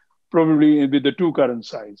 and probably with the two current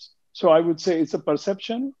sides. So I would say it's a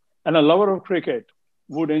perception, and a lover of cricket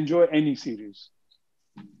would enjoy any series.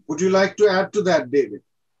 Would you like to add to that, David?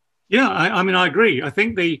 Yeah, I mean, I agree. I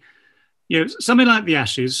think something like the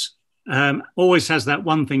Ashes always has that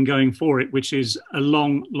one thing going for it, which is a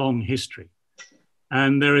long, long history.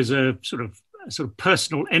 And there is a sort of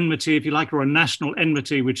personal enmity, if you like, or a national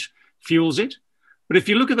enmity, which fuels it. But if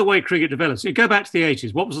you look at the way cricket develops, you go back to the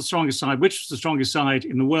 80s, what was the strongest side? Which was the strongest side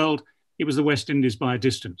in the world? It was the West Indies by a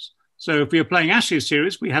distance. So if we were playing Ashes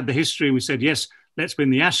series, we had the history and we said, yes, let's win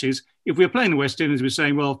the Ashes. If we were playing the West Indies, we're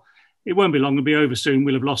saying, well, it won't be long, it'll be over soon,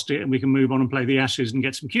 we'll have lost it and we can move on and play the Ashes and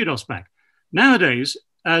get some kudos back. Nowadays,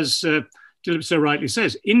 as Dilip so rightly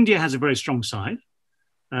says, India has a very strong side.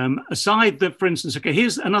 A side that, for instance, okay,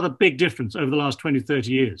 here's another big difference over the last 20,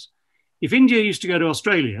 30 years. If India used to go to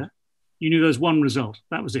Australia, you knew there was one result.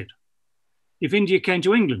 That was it. If India came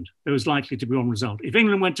to England, there was likely to be one result. If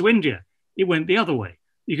England went to India, it went the other way.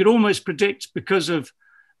 You could almost predict, because of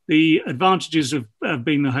the advantages of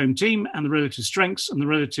being the home team and the relative strengths and the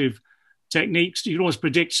relative techniques, you could almost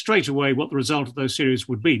predict straight away what the result of those series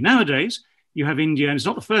would be. Nowadays, you have India, and it's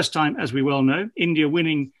not the first time, as we well know, India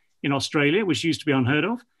winning in Australia, which used to be unheard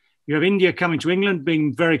of. You have India coming to England,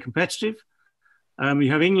 being very competitive.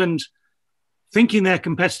 You have England thinking they're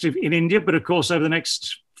competitive in India, but of course, over the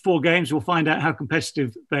next 4 games, we'll find out how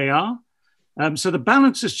competitive they are. So the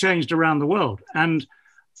balance has changed around the world. And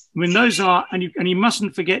I mean, those are, and you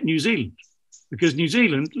mustn't forget New Zealand, because New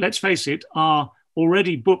Zealand, let's face it, are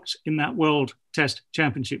already booked in that World Test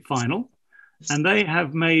Championship final. And they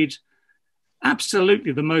have made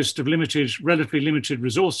absolutely the most of relatively limited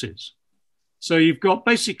resources. So you've got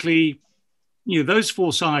basically, those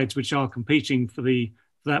 4 sides which are competing for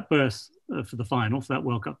that berth for the final, for that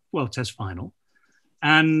World Test final.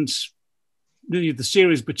 And the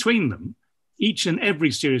series between them, each and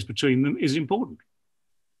every series between them is important.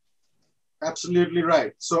 Absolutely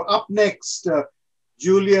right. So up next,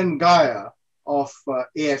 Julian Gower of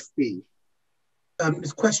AFP.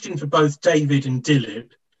 It's a question for both David and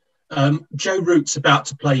Dilip. Joe Root's about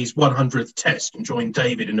to play his 100th test and join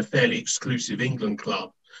David in a fairly exclusive England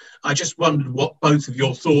club. I just wondered what both of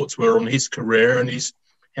your thoughts were on his career and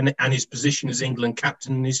his position as England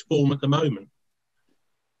captain and his form at the moment.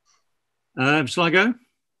 Shall I go?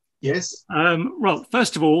 Yes. Well,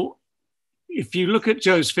 first of all, if you look at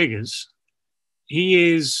Joe's figures,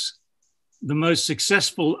 he is the most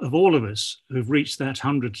successful of all of us who've reached that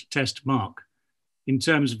 100 test mark in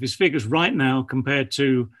terms of his figures right now compared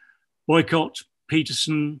to Boycott,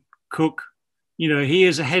 Peterson, Cook. He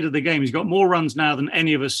is ahead of the game. He's got more runs now than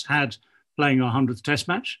any of us had playing our 100th test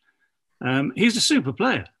match. He's a super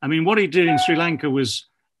player. I mean, what he did in Sri Lanka was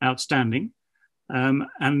outstanding.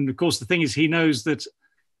 And of course, the thing is, he knows that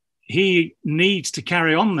he needs to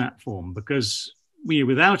carry on that form, because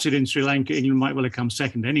without it in Sri Lanka, England might well have come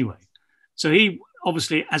second anyway. So he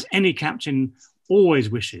obviously, as any captain always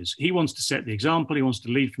wishes, he wants to set the example, he wants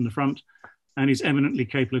to lead from the front, and he's eminently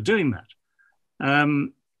capable of doing that.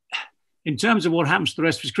 In terms of what happens to the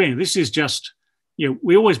rest of his career, this is just,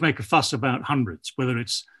 we always make a fuss about hundreds, whether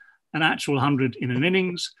it's an actual 100 in an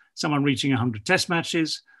innings, someone reaching 100 test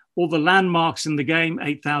matches, all the landmarks in the game,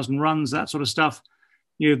 8,000 runs, that sort of stuff.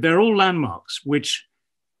 They're all landmarks, which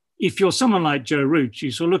if you're someone like Joe Root,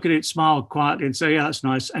 you sort of look at it, smile quietly and say, yeah, that's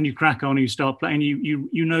nice. And you crack on and you start playing.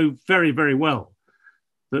 You know very, very well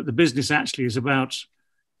that the business actually is about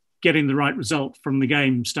getting the right result from the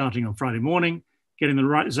game starting on Friday morning, getting the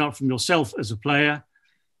right result from yourself as a player.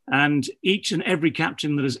 And each and every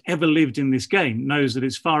captain that has ever lived in this game knows that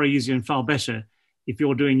it's far easier and far better if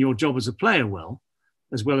you're doing your job as a player well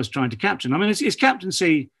as trying to captain. I mean, his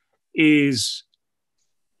captaincy is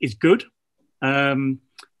good.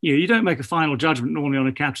 You don't make a final judgment normally on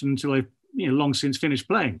a captain until they've long since finished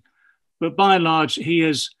playing. But by and large, he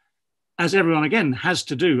has, as everyone again has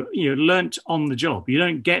to do, learnt on the job. You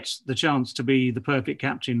don't get the chance to be the perfect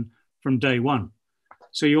captain from day one.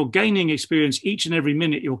 So you're gaining experience each and every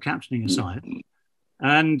minute you're captaining a side.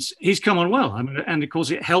 And he's come on well. I mean, and of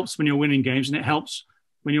course, it helps when you're winning games and it helps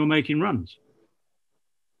when you're making runs.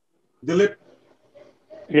 Dilip?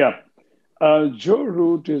 Yeah. Joe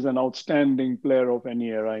Root is an outstanding player of any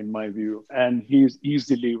era, in my view, and he's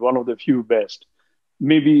easily one of the few best.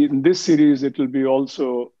 Maybe in this series, it will be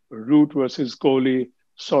also Root versus Kohli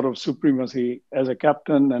sort of supremacy as a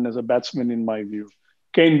captain and as a batsman, in my view.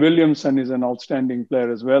 Kane Williamson is an outstanding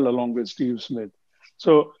player as well, along with Steve Smith.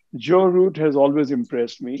 So Joe Root has always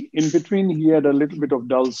impressed me. In between, he had a little bit of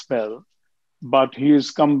dull spell, but he has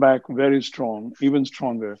come back very strong, even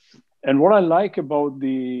stronger. And what I like about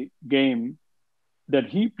the game that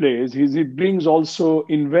he plays is he brings also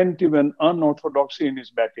inventive and unorthodoxy in his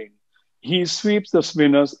batting. he sweeps the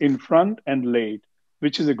spinners in front and late,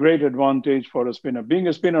 which is a great advantage for a spinner. Being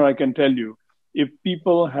a spinner, I can tell you, if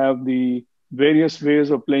people have the various ways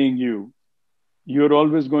of playing you, you're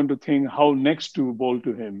always going to think how next to bowl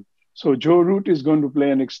to him. So Joe Root is going to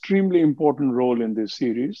play an extremely important role in this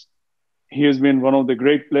series. He has been one of the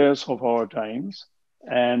great players of our times.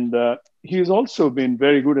 And he has also been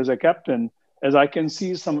very good as a captain, as I can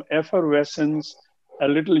see some effervescence, a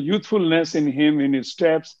little youthfulness in him, in his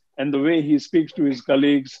steps, and the way he speaks to his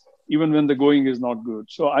colleagues, even when the going is not good.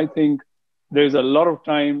 So I think there's a lot of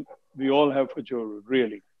time we all have for Joe Root,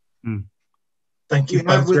 really. Mm. Thank you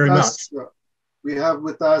both very much. We have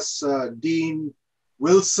with us Dean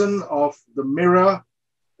Wilson of the Mirror.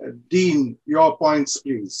 Dean, your points,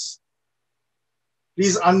 please.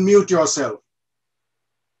 Please unmute yourself.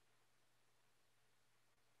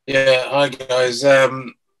 Yeah, hi guys.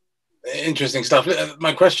 Interesting stuff.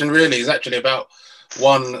 My question really is actually about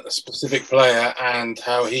one specific player and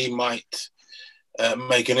how he might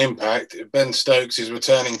make an impact. Ben Stokes is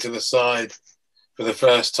returning to the side for the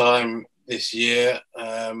first time this year.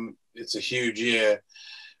 It's a huge year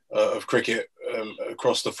of cricket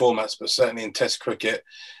across the formats, but certainly in Test cricket.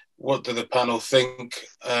 What do the panel think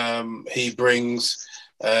he brings,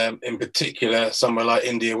 in particular, somewhere like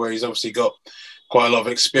India, where he's obviously got quite a lot of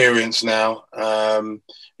experience now.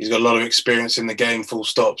 He's got a lot of experience in the game, full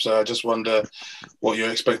stop. So I just wonder what your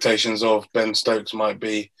expectations of Ben Stokes might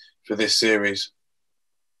be for this series.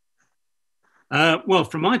 Well,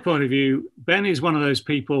 from my point of view, Ben is one of those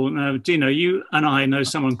people. Dino, you and I know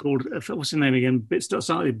someone called, what's his name again?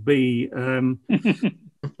 Started with B.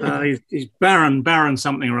 He's Baron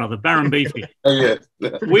something or other, Baron Beefy. Oh, yeah.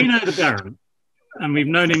 We know the Baron, and we've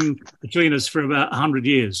known him between us for about 100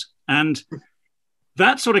 years. And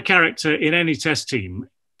that sort of character in any Test team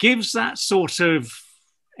gives that sort of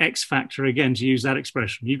X factor, again, to use that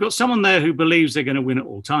expression. You've got someone there who believes they're going to win at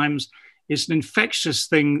all times. It's an infectious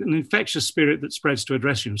thing, an infectious spirit that spreads to a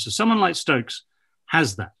dressing room. So someone like Stokes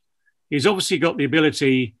has that. He's obviously got the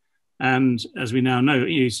ability, and as we now know,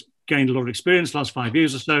 he's gained a lot of experience the last 5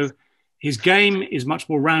 years or so. His game is much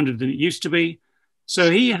more rounded than it used to be. So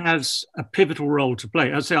he has a pivotal role to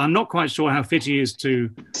play. I'd say I'm not quite sure how fit he is to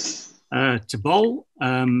bowl.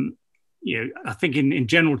 I think in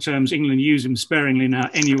general terms, England use him sparingly now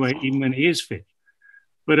anyway, even when he is fit.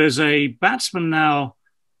 But as a batsman now,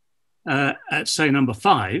 at say number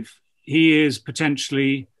 5, he is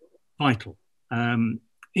potentially vital.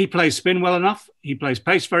 He plays spin well enough. He plays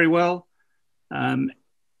pace very well.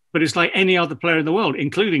 But it's like any other player in the world,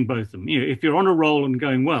 including both of them. If you're on a roll and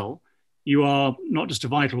going well, you are not just a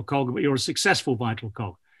vital cog, but you're a successful vital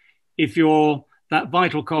cog. If you're that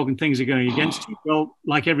vital cog and things are going against you, well,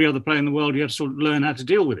 like every other player in the world, you have to sort of learn how to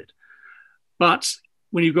deal with it. But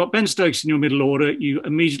when you've got Ben Stokes in your middle order, you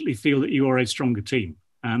immediately feel that you are a stronger team.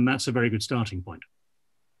 And that's a very good starting point.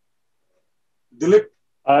 Dilip?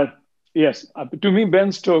 Yes, to me,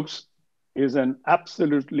 Ben Stokes is an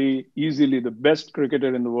absolutely easily the best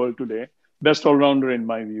cricketer in the world today, best all-rounder in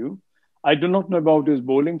my view. I do not know about his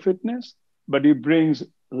bowling fitness, but he brings a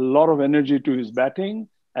lot of energy to his batting,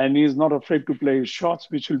 and he's not afraid to play his shots,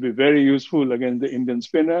 which will be very useful against the Indian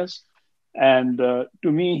spinners. And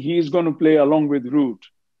to me, he's going to play, along with Root,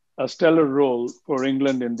 a stellar role for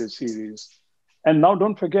England in this series. And now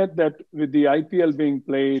don't forget that with the IPL being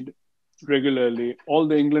played regularly, all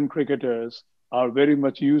the England cricketers are very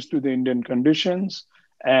much used to the Indian conditions.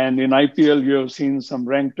 And in IPL, you have seen some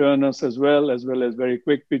rank turners as well as very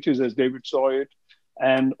quick pitches, as David saw it.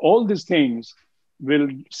 And all these things will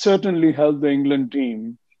certainly help the England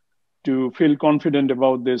team to feel confident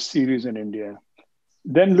about this series in India.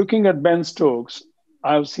 Then looking at Ben Stokes,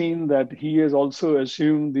 I've seen that he has also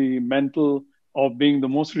assumed the mantle of being the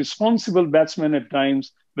most responsible batsman at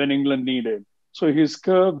times when England needed. So he's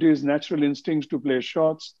curbed his natural instincts to play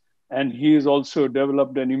shots, and he has also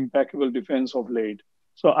developed an impeccable defense of late.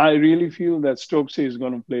 So I really feel that Stokes is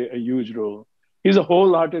going to play a huge role. He's a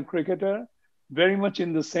wholehearted cricketer, very much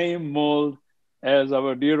in the same mold as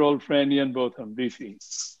our dear old friend Ian Botham, Beefy.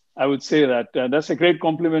 I would say that that's a great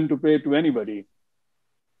compliment to pay to anybody.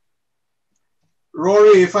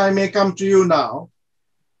 Rory, if I may come to you now.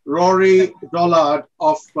 Rory Dollard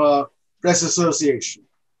of Press Association.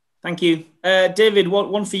 Thank you. David,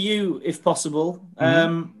 one for you, if possible.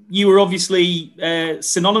 You were obviously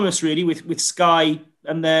synonymous, really, with Sky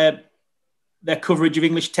and their coverage of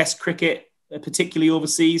English Test cricket, particularly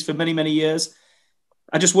overseas, for many, many years.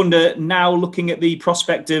 I just wonder, now looking at the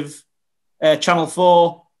prospect of Channel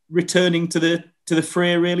 4 returning to the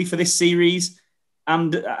fray, really, for this series,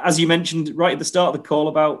 and as you mentioned right at the start of the call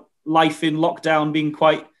about life in lockdown being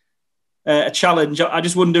quite a challenge. I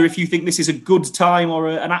just wonder if you think this is a good time or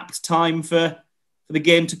an apt time for the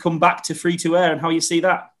game to come back to free-to-air, and how you see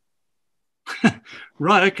that.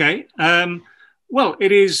 Right, okay. Well,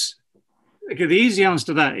 it is... Okay, the easy answer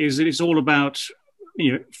to that is that it's all about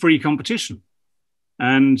free competition.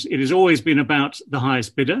 And it has always been about the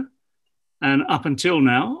highest bidder. And up until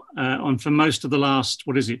now, and for most of the last,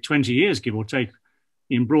 20 years, give or take,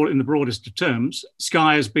 in the broadest of terms,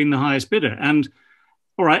 Sky has been the highest bidder. And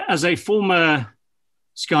all right, as a former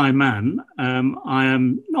Sky man, I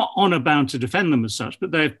am not honour bound to defend them as such,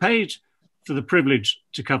 but they've paid for the privilege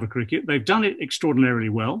to cover cricket. They've done it extraordinarily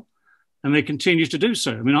well, and they continue to do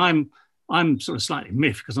so. I mean, I'm sort of slightly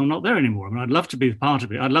miffed because I'm not there anymore. I mean, I'd love to be part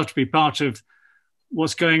of it. I'd love to be part of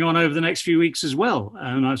what's going on over the next few weeks as well.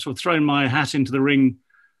 And I've sort of thrown my hat into the ring,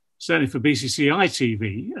 certainly for BCCI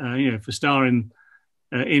TV, for starring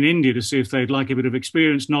in India, to see if they'd like a bit of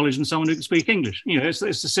experience, knowledge, and someone who can speak English. It's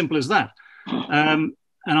as simple as that. And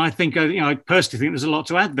I think, I personally think there's a lot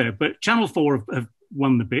to add there. But Channel 4 have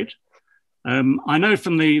won the bid. I know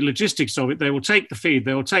from the logistics of it, they will take the feed,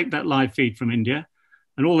 they will take that live feed from India,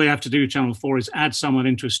 and all they have to do, Channel 4, is add someone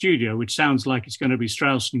into a studio, which sounds like it's going to be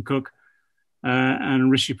Strauss and Cook,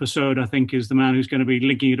 and Rishi Persod, I think, is the man who's going to be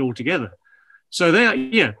linking it all together. So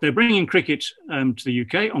they're bringing cricket to the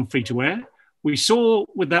UK on free-to-air. We saw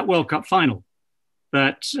with that World Cup final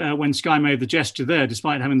that when Sky made the gesture there,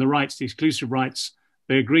 despite having the rights, the exclusive rights,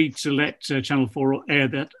 they agreed to let Channel 4 air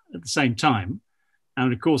that at the same time.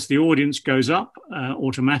 And of course, the audience goes up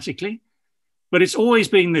automatically. But it's always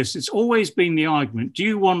been this. It's always been the argument. Do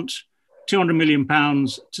you want £200 million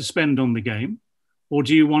to spend on the game? Or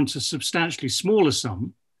do you want a substantially smaller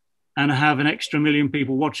sum and have an extra million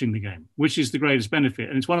people watching the game? Which is the greatest benefit?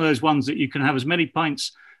 And it's one of those ones that you can have as many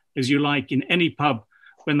pints as you like in any pub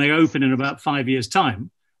when they open in about 5 years' time,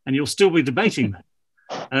 and you'll still be debating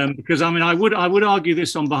that. Because, I mean, I would argue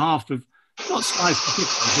this on behalf of, not Sky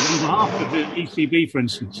specifically, but on behalf of the ECB, for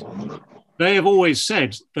instance. They have always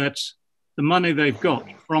said that the money they've got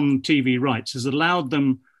from TV rights has allowed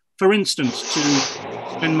them, for instance, to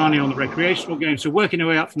spend money on the recreational game. So working their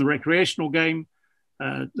way up from the recreational game,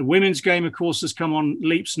 the women's game, of course, has come on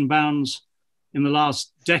leaps and bounds in the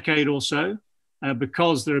last decade or so,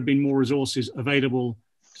 because there have been more resources available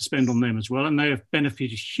to spend on them as well. And they have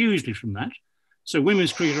benefited hugely from that. So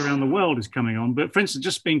women's cricket around the world is coming on. But for instance,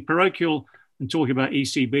 just being parochial and talking about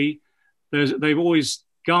ECB, they've always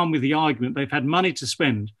gone with the argument they've had money to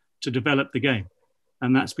spend to develop the game.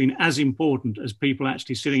 And that's been as important as people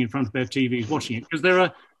actually sitting in front of their TVs watching it, because there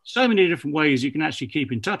are so many different ways you can actually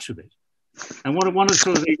keep in touch with it. And one of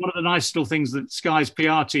the nice little things that Sky's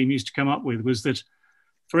PR team used to come up with was that,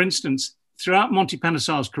 for instance, throughout Monty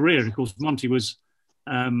Panesar's career, of course, Monty was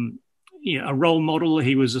a role model.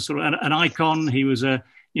 He was a sort of an icon. He was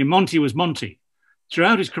Monty was Monty.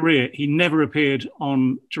 Throughout his career, he never appeared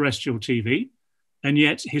on terrestrial TV, and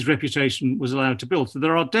yet his reputation was allowed to build. So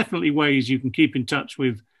there are definitely ways you can keep in touch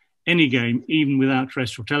with any game, even without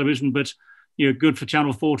terrestrial television. But good for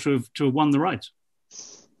Channel 4 to have won the rights.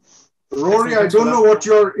 Rory, I don't know what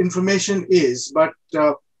your information is, but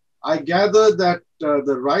I gather that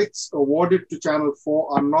the rights awarded to Channel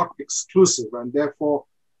 4 are not exclusive, and therefore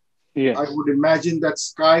yes, I would imagine that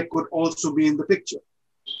Sky could also be in the picture.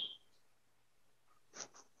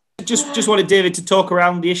 Just wanted David to talk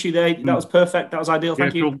around the issue there. That was perfect. That was ideal.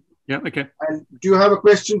 Thank you. Cool. Yeah, okay. And do you have a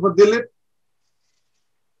question for Dilip?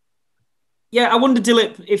 Yeah, I wonder,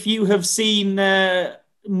 Dilip, if you have seen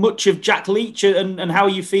much of Jack Leach and how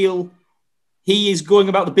you feel he is going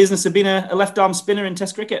about the business of being a left-arm spinner in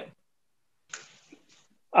Test cricket.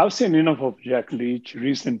 I've seen enough of Jack Leach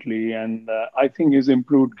recently, and I think he's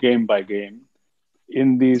improved game by game.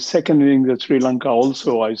 In the second innings at Sri Lanka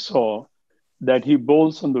also, I saw that he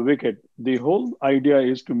bowls on the wicket. The whole idea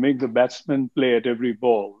is to make the batsman play at every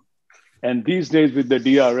ball. And these days with the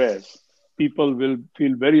DRS, people will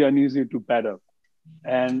feel very uneasy to pad up.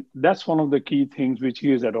 And that's one of the key things which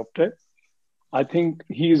he has adopted. I think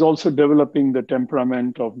he is also developing the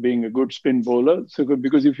temperament of being a good spin bowler. So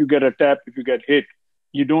because if you get a tap, if you get hit,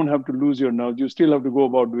 you don't have to lose your nerve. You still have to go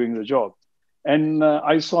about doing the job. And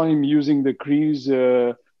I saw him using the crease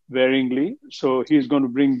varyingly. So he's going to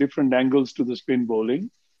bring different angles to the spin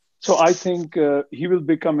bowling. So I think he will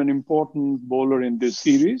become an important bowler in this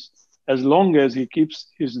series as long as he keeps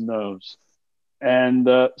his nerves. And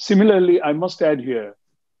similarly, I must add here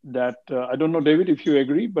that, I don't know, David, if you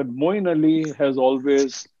agree, but Moeen Ali has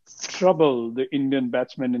always troubled the Indian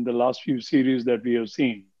batsmen in the last few series that we have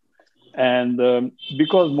seen. And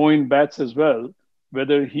because Moeen bats as well,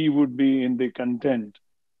 whether he would be in the content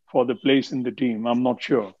for the place in the team, I'm not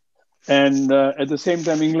sure. And at the same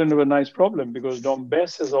time, England have a nice problem because Dom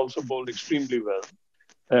Bess has also bowled extremely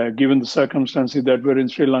well, given the circumstances that were in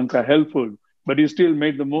Sri Lanka helpful, but he still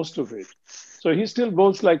made the most of it. So he still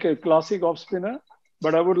bowls like a classic off spinner,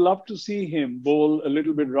 but I would love to see him bowl a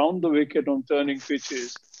little bit round the wicket on turning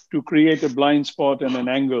pitches to create a blind spot and an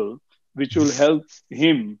angle, which will help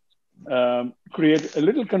him create a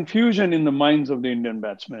little confusion in the minds of the Indian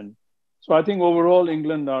batsmen. So I think overall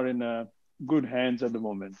England are in good hands at the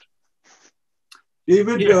moment.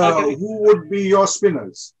 David, who would be your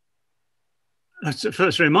spinners?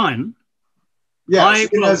 Sorry, mine? Yeah,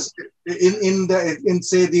 spinners in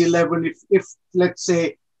say the 11, if let's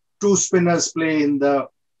say 2 spinners play in the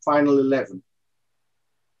final 11.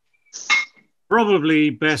 Probably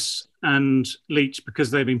Bess and Leach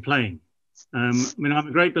because they've been playing. I mean, I'm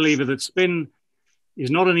a great believer that spin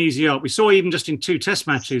is not an easy art. We saw even just in 2 test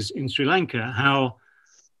matches in Sri Lanka how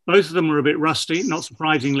both of them were a bit rusty, not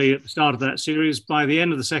surprisingly at the start of that series. By the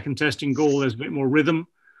end of the second test in Galle, there's a bit more rhythm.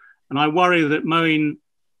 And I worry that Moeen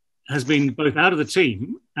has been both out of the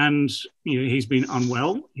team and he's been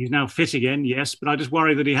unwell. He's now fit again, yes, but I just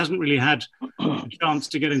worry that he hasn't really had a chance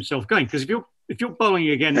to get himself going. Because if you're bowling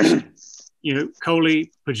against, Kohli,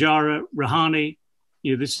 Pujara, Rahane,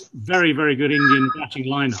 this very, very good Indian batting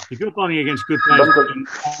lineup, if you're bowling against good players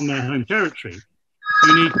on their home territory,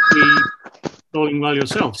 you need to be bowling well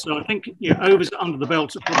yourself. So I think overs under the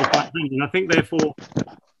belt are probably quite handy. And I think therefore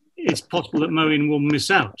it's possible that Moeen will miss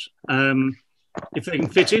out. If they can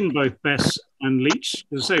fit in both Bess and Leach,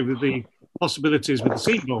 as I say, with the possibilities with the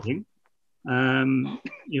seam bowling,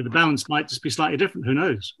 the balance might just be slightly different. Who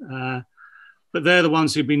knows? But they're the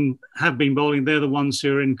ones who have been bowling. They're the ones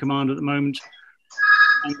who are in command at the moment,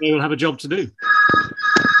 and they will have a job to do.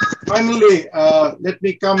 Finally, let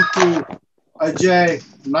me come to Ajay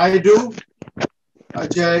Naidu.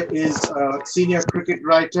 Ajay is a senior cricket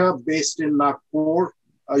writer based in Nagpur.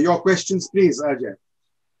 Your questions, please, Ajay.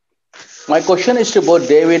 My question is to both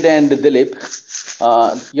David and Dilip.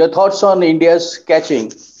 Your thoughts on India's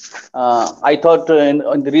catching. I thought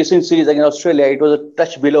in the recent series against Australia, it was a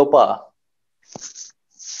touch below par.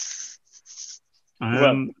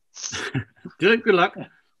 Dilip, good luck.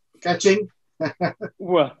 Catching.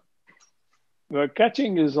 well,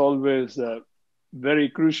 catching is always very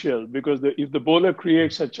crucial because if the bowler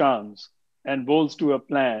creates a chance and bowls to a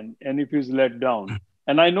plan, and if he's let down,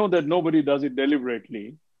 and I know that nobody does it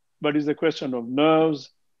deliberately, but it's a question of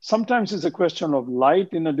nerves. Sometimes it's a question of light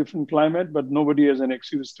in a different climate, but nobody has an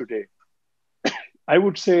excuse today. I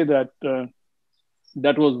would say that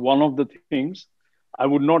that was one of the things. I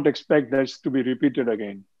would not expect that to be repeated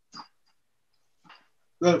again.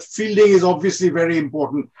 Well, fielding is obviously very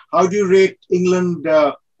important. How do you rate England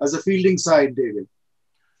as a fielding side, David?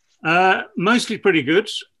 Mostly pretty good.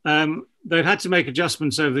 They've had to make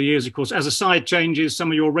adjustments over the years, of course. As a side changes,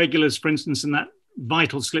 some of your regulars, for instance, in that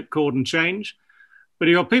vital slip cordon change. But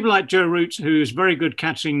you've got people like Joe Root, who's very good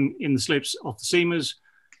catching in the slips off the seamers.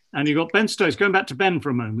 And you've got Ben Stokes. Going back to Ben for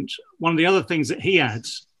a moment, one of the other things that he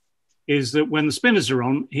adds is that when the spinners are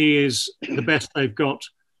on, he is the best they've got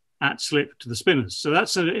at slip to the spinners. So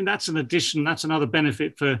that's an addition. That's another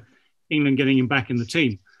benefit for England getting him back in the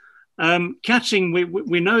team. Catching,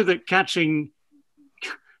 we know that catching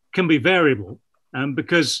can be variable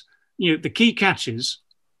because the key catches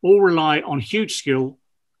all rely on huge skill,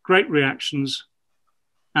 great reactions,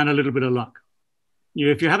 and a little bit of luck.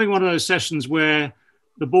 If you're having one of those sessions where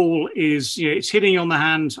the ball is, it's hitting you on the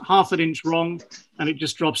hand half an inch wrong and it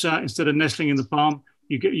just drops out instead of nestling in the palm,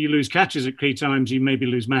 you lose catches at key times, you maybe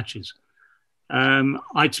lose matches.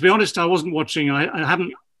 To be honest, I wasn't watching, I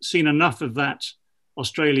haven't seen enough of that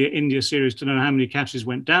Australia-India series to know how many catches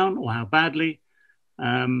went down or how badly.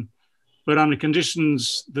 But under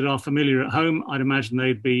conditions that are familiar at home, I'd imagine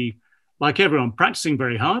they'd be, like everyone, practicing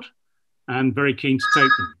very hard and very keen to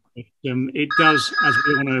take them. It does, as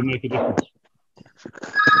we all know, make a difference.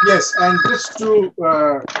 Yes, and just to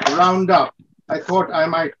round up, I thought I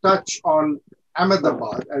might touch on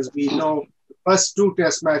Ahmedabad. As we know, the first 2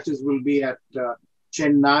 test matches will be at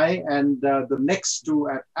Chennai and the next 2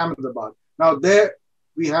 at Ahmedabad. Now there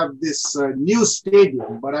we have this new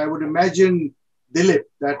stadium, but I would imagine, Dilip,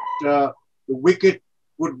 that the wicket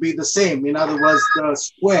would be the same. In other words, the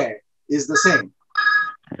square is the same.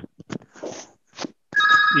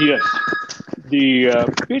 Yes. The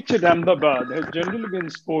pitch at Ahmedabad has generally been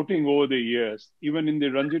sporting over the years, even in the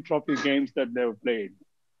Ranji Trophy games that they have played.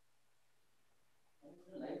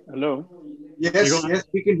 Hello? Yes,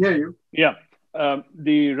 we can hear you. Yeah.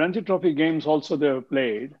 The Ranji Trophy games also they have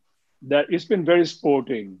played, that it's been very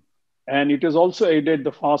sporting. And it has also aided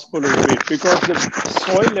the fast bowler bit because the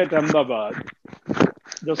soil at Ahmedabad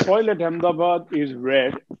the soil at Ahmedabad is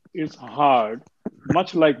red, it's hard,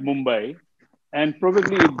 much like Mumbai, and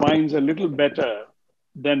probably it binds a little better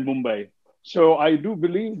than Mumbai. So I do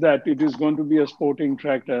believe that it is going to be a sporting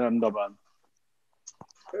track at Ahmedabad.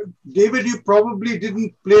 David, you probably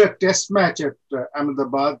didn't play a test match at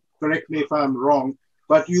Ahmedabad. Correct me if I'm wrong,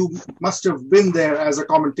 but you must have been there as a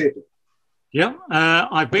commentator. Yeah,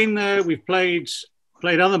 I've been there. We've played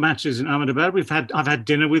other matches in Ahmedabad. I've had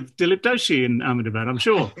dinner with Dilip Doshi in Ahmedabad, I'm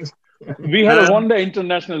sure. We had a one-day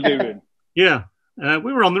international, David. Yeah,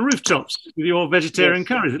 we were on the rooftops with your vegetarian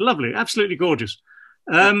curries. Lovely, absolutely gorgeous.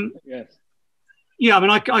 Yes. Yeah, I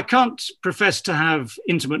mean, I can't profess to have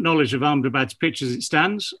intimate knowledge of Ahmedabad's pitch as it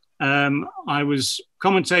stands. I was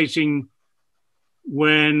commentating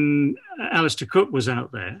when Alistair Cook was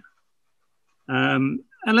out there.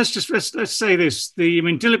 And let's say this.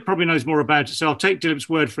 Dilip probably knows more about it, so I'll take Dilip's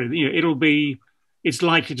word for it. You know, it's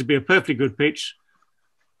likely to be a perfectly good pitch.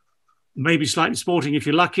 Maybe slightly sporting if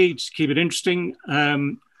you're lucky, just keep it interesting.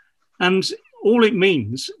 And all it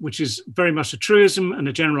means, which is very much a truism and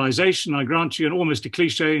a generalization, I grant you, and almost a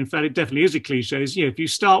cliche, in fact, it definitely is a cliche, is if you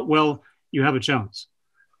start well, you have a chance.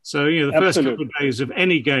 So, the first couple of days of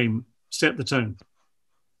any game set the tone.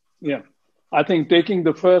 Yeah. I think taking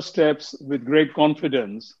the first steps with great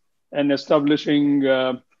confidence and establishing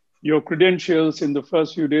your credentials in the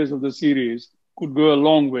first few days of the series could go a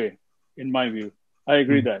long way, in my view. I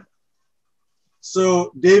agree that.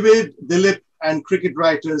 So, David, Dilip, and cricket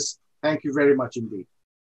writers, thank you very much indeed.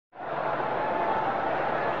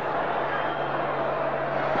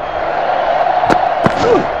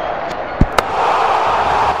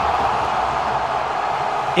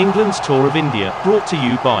 England's Tour of India, brought to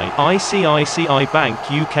you by ICICI Bank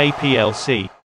UK PLC.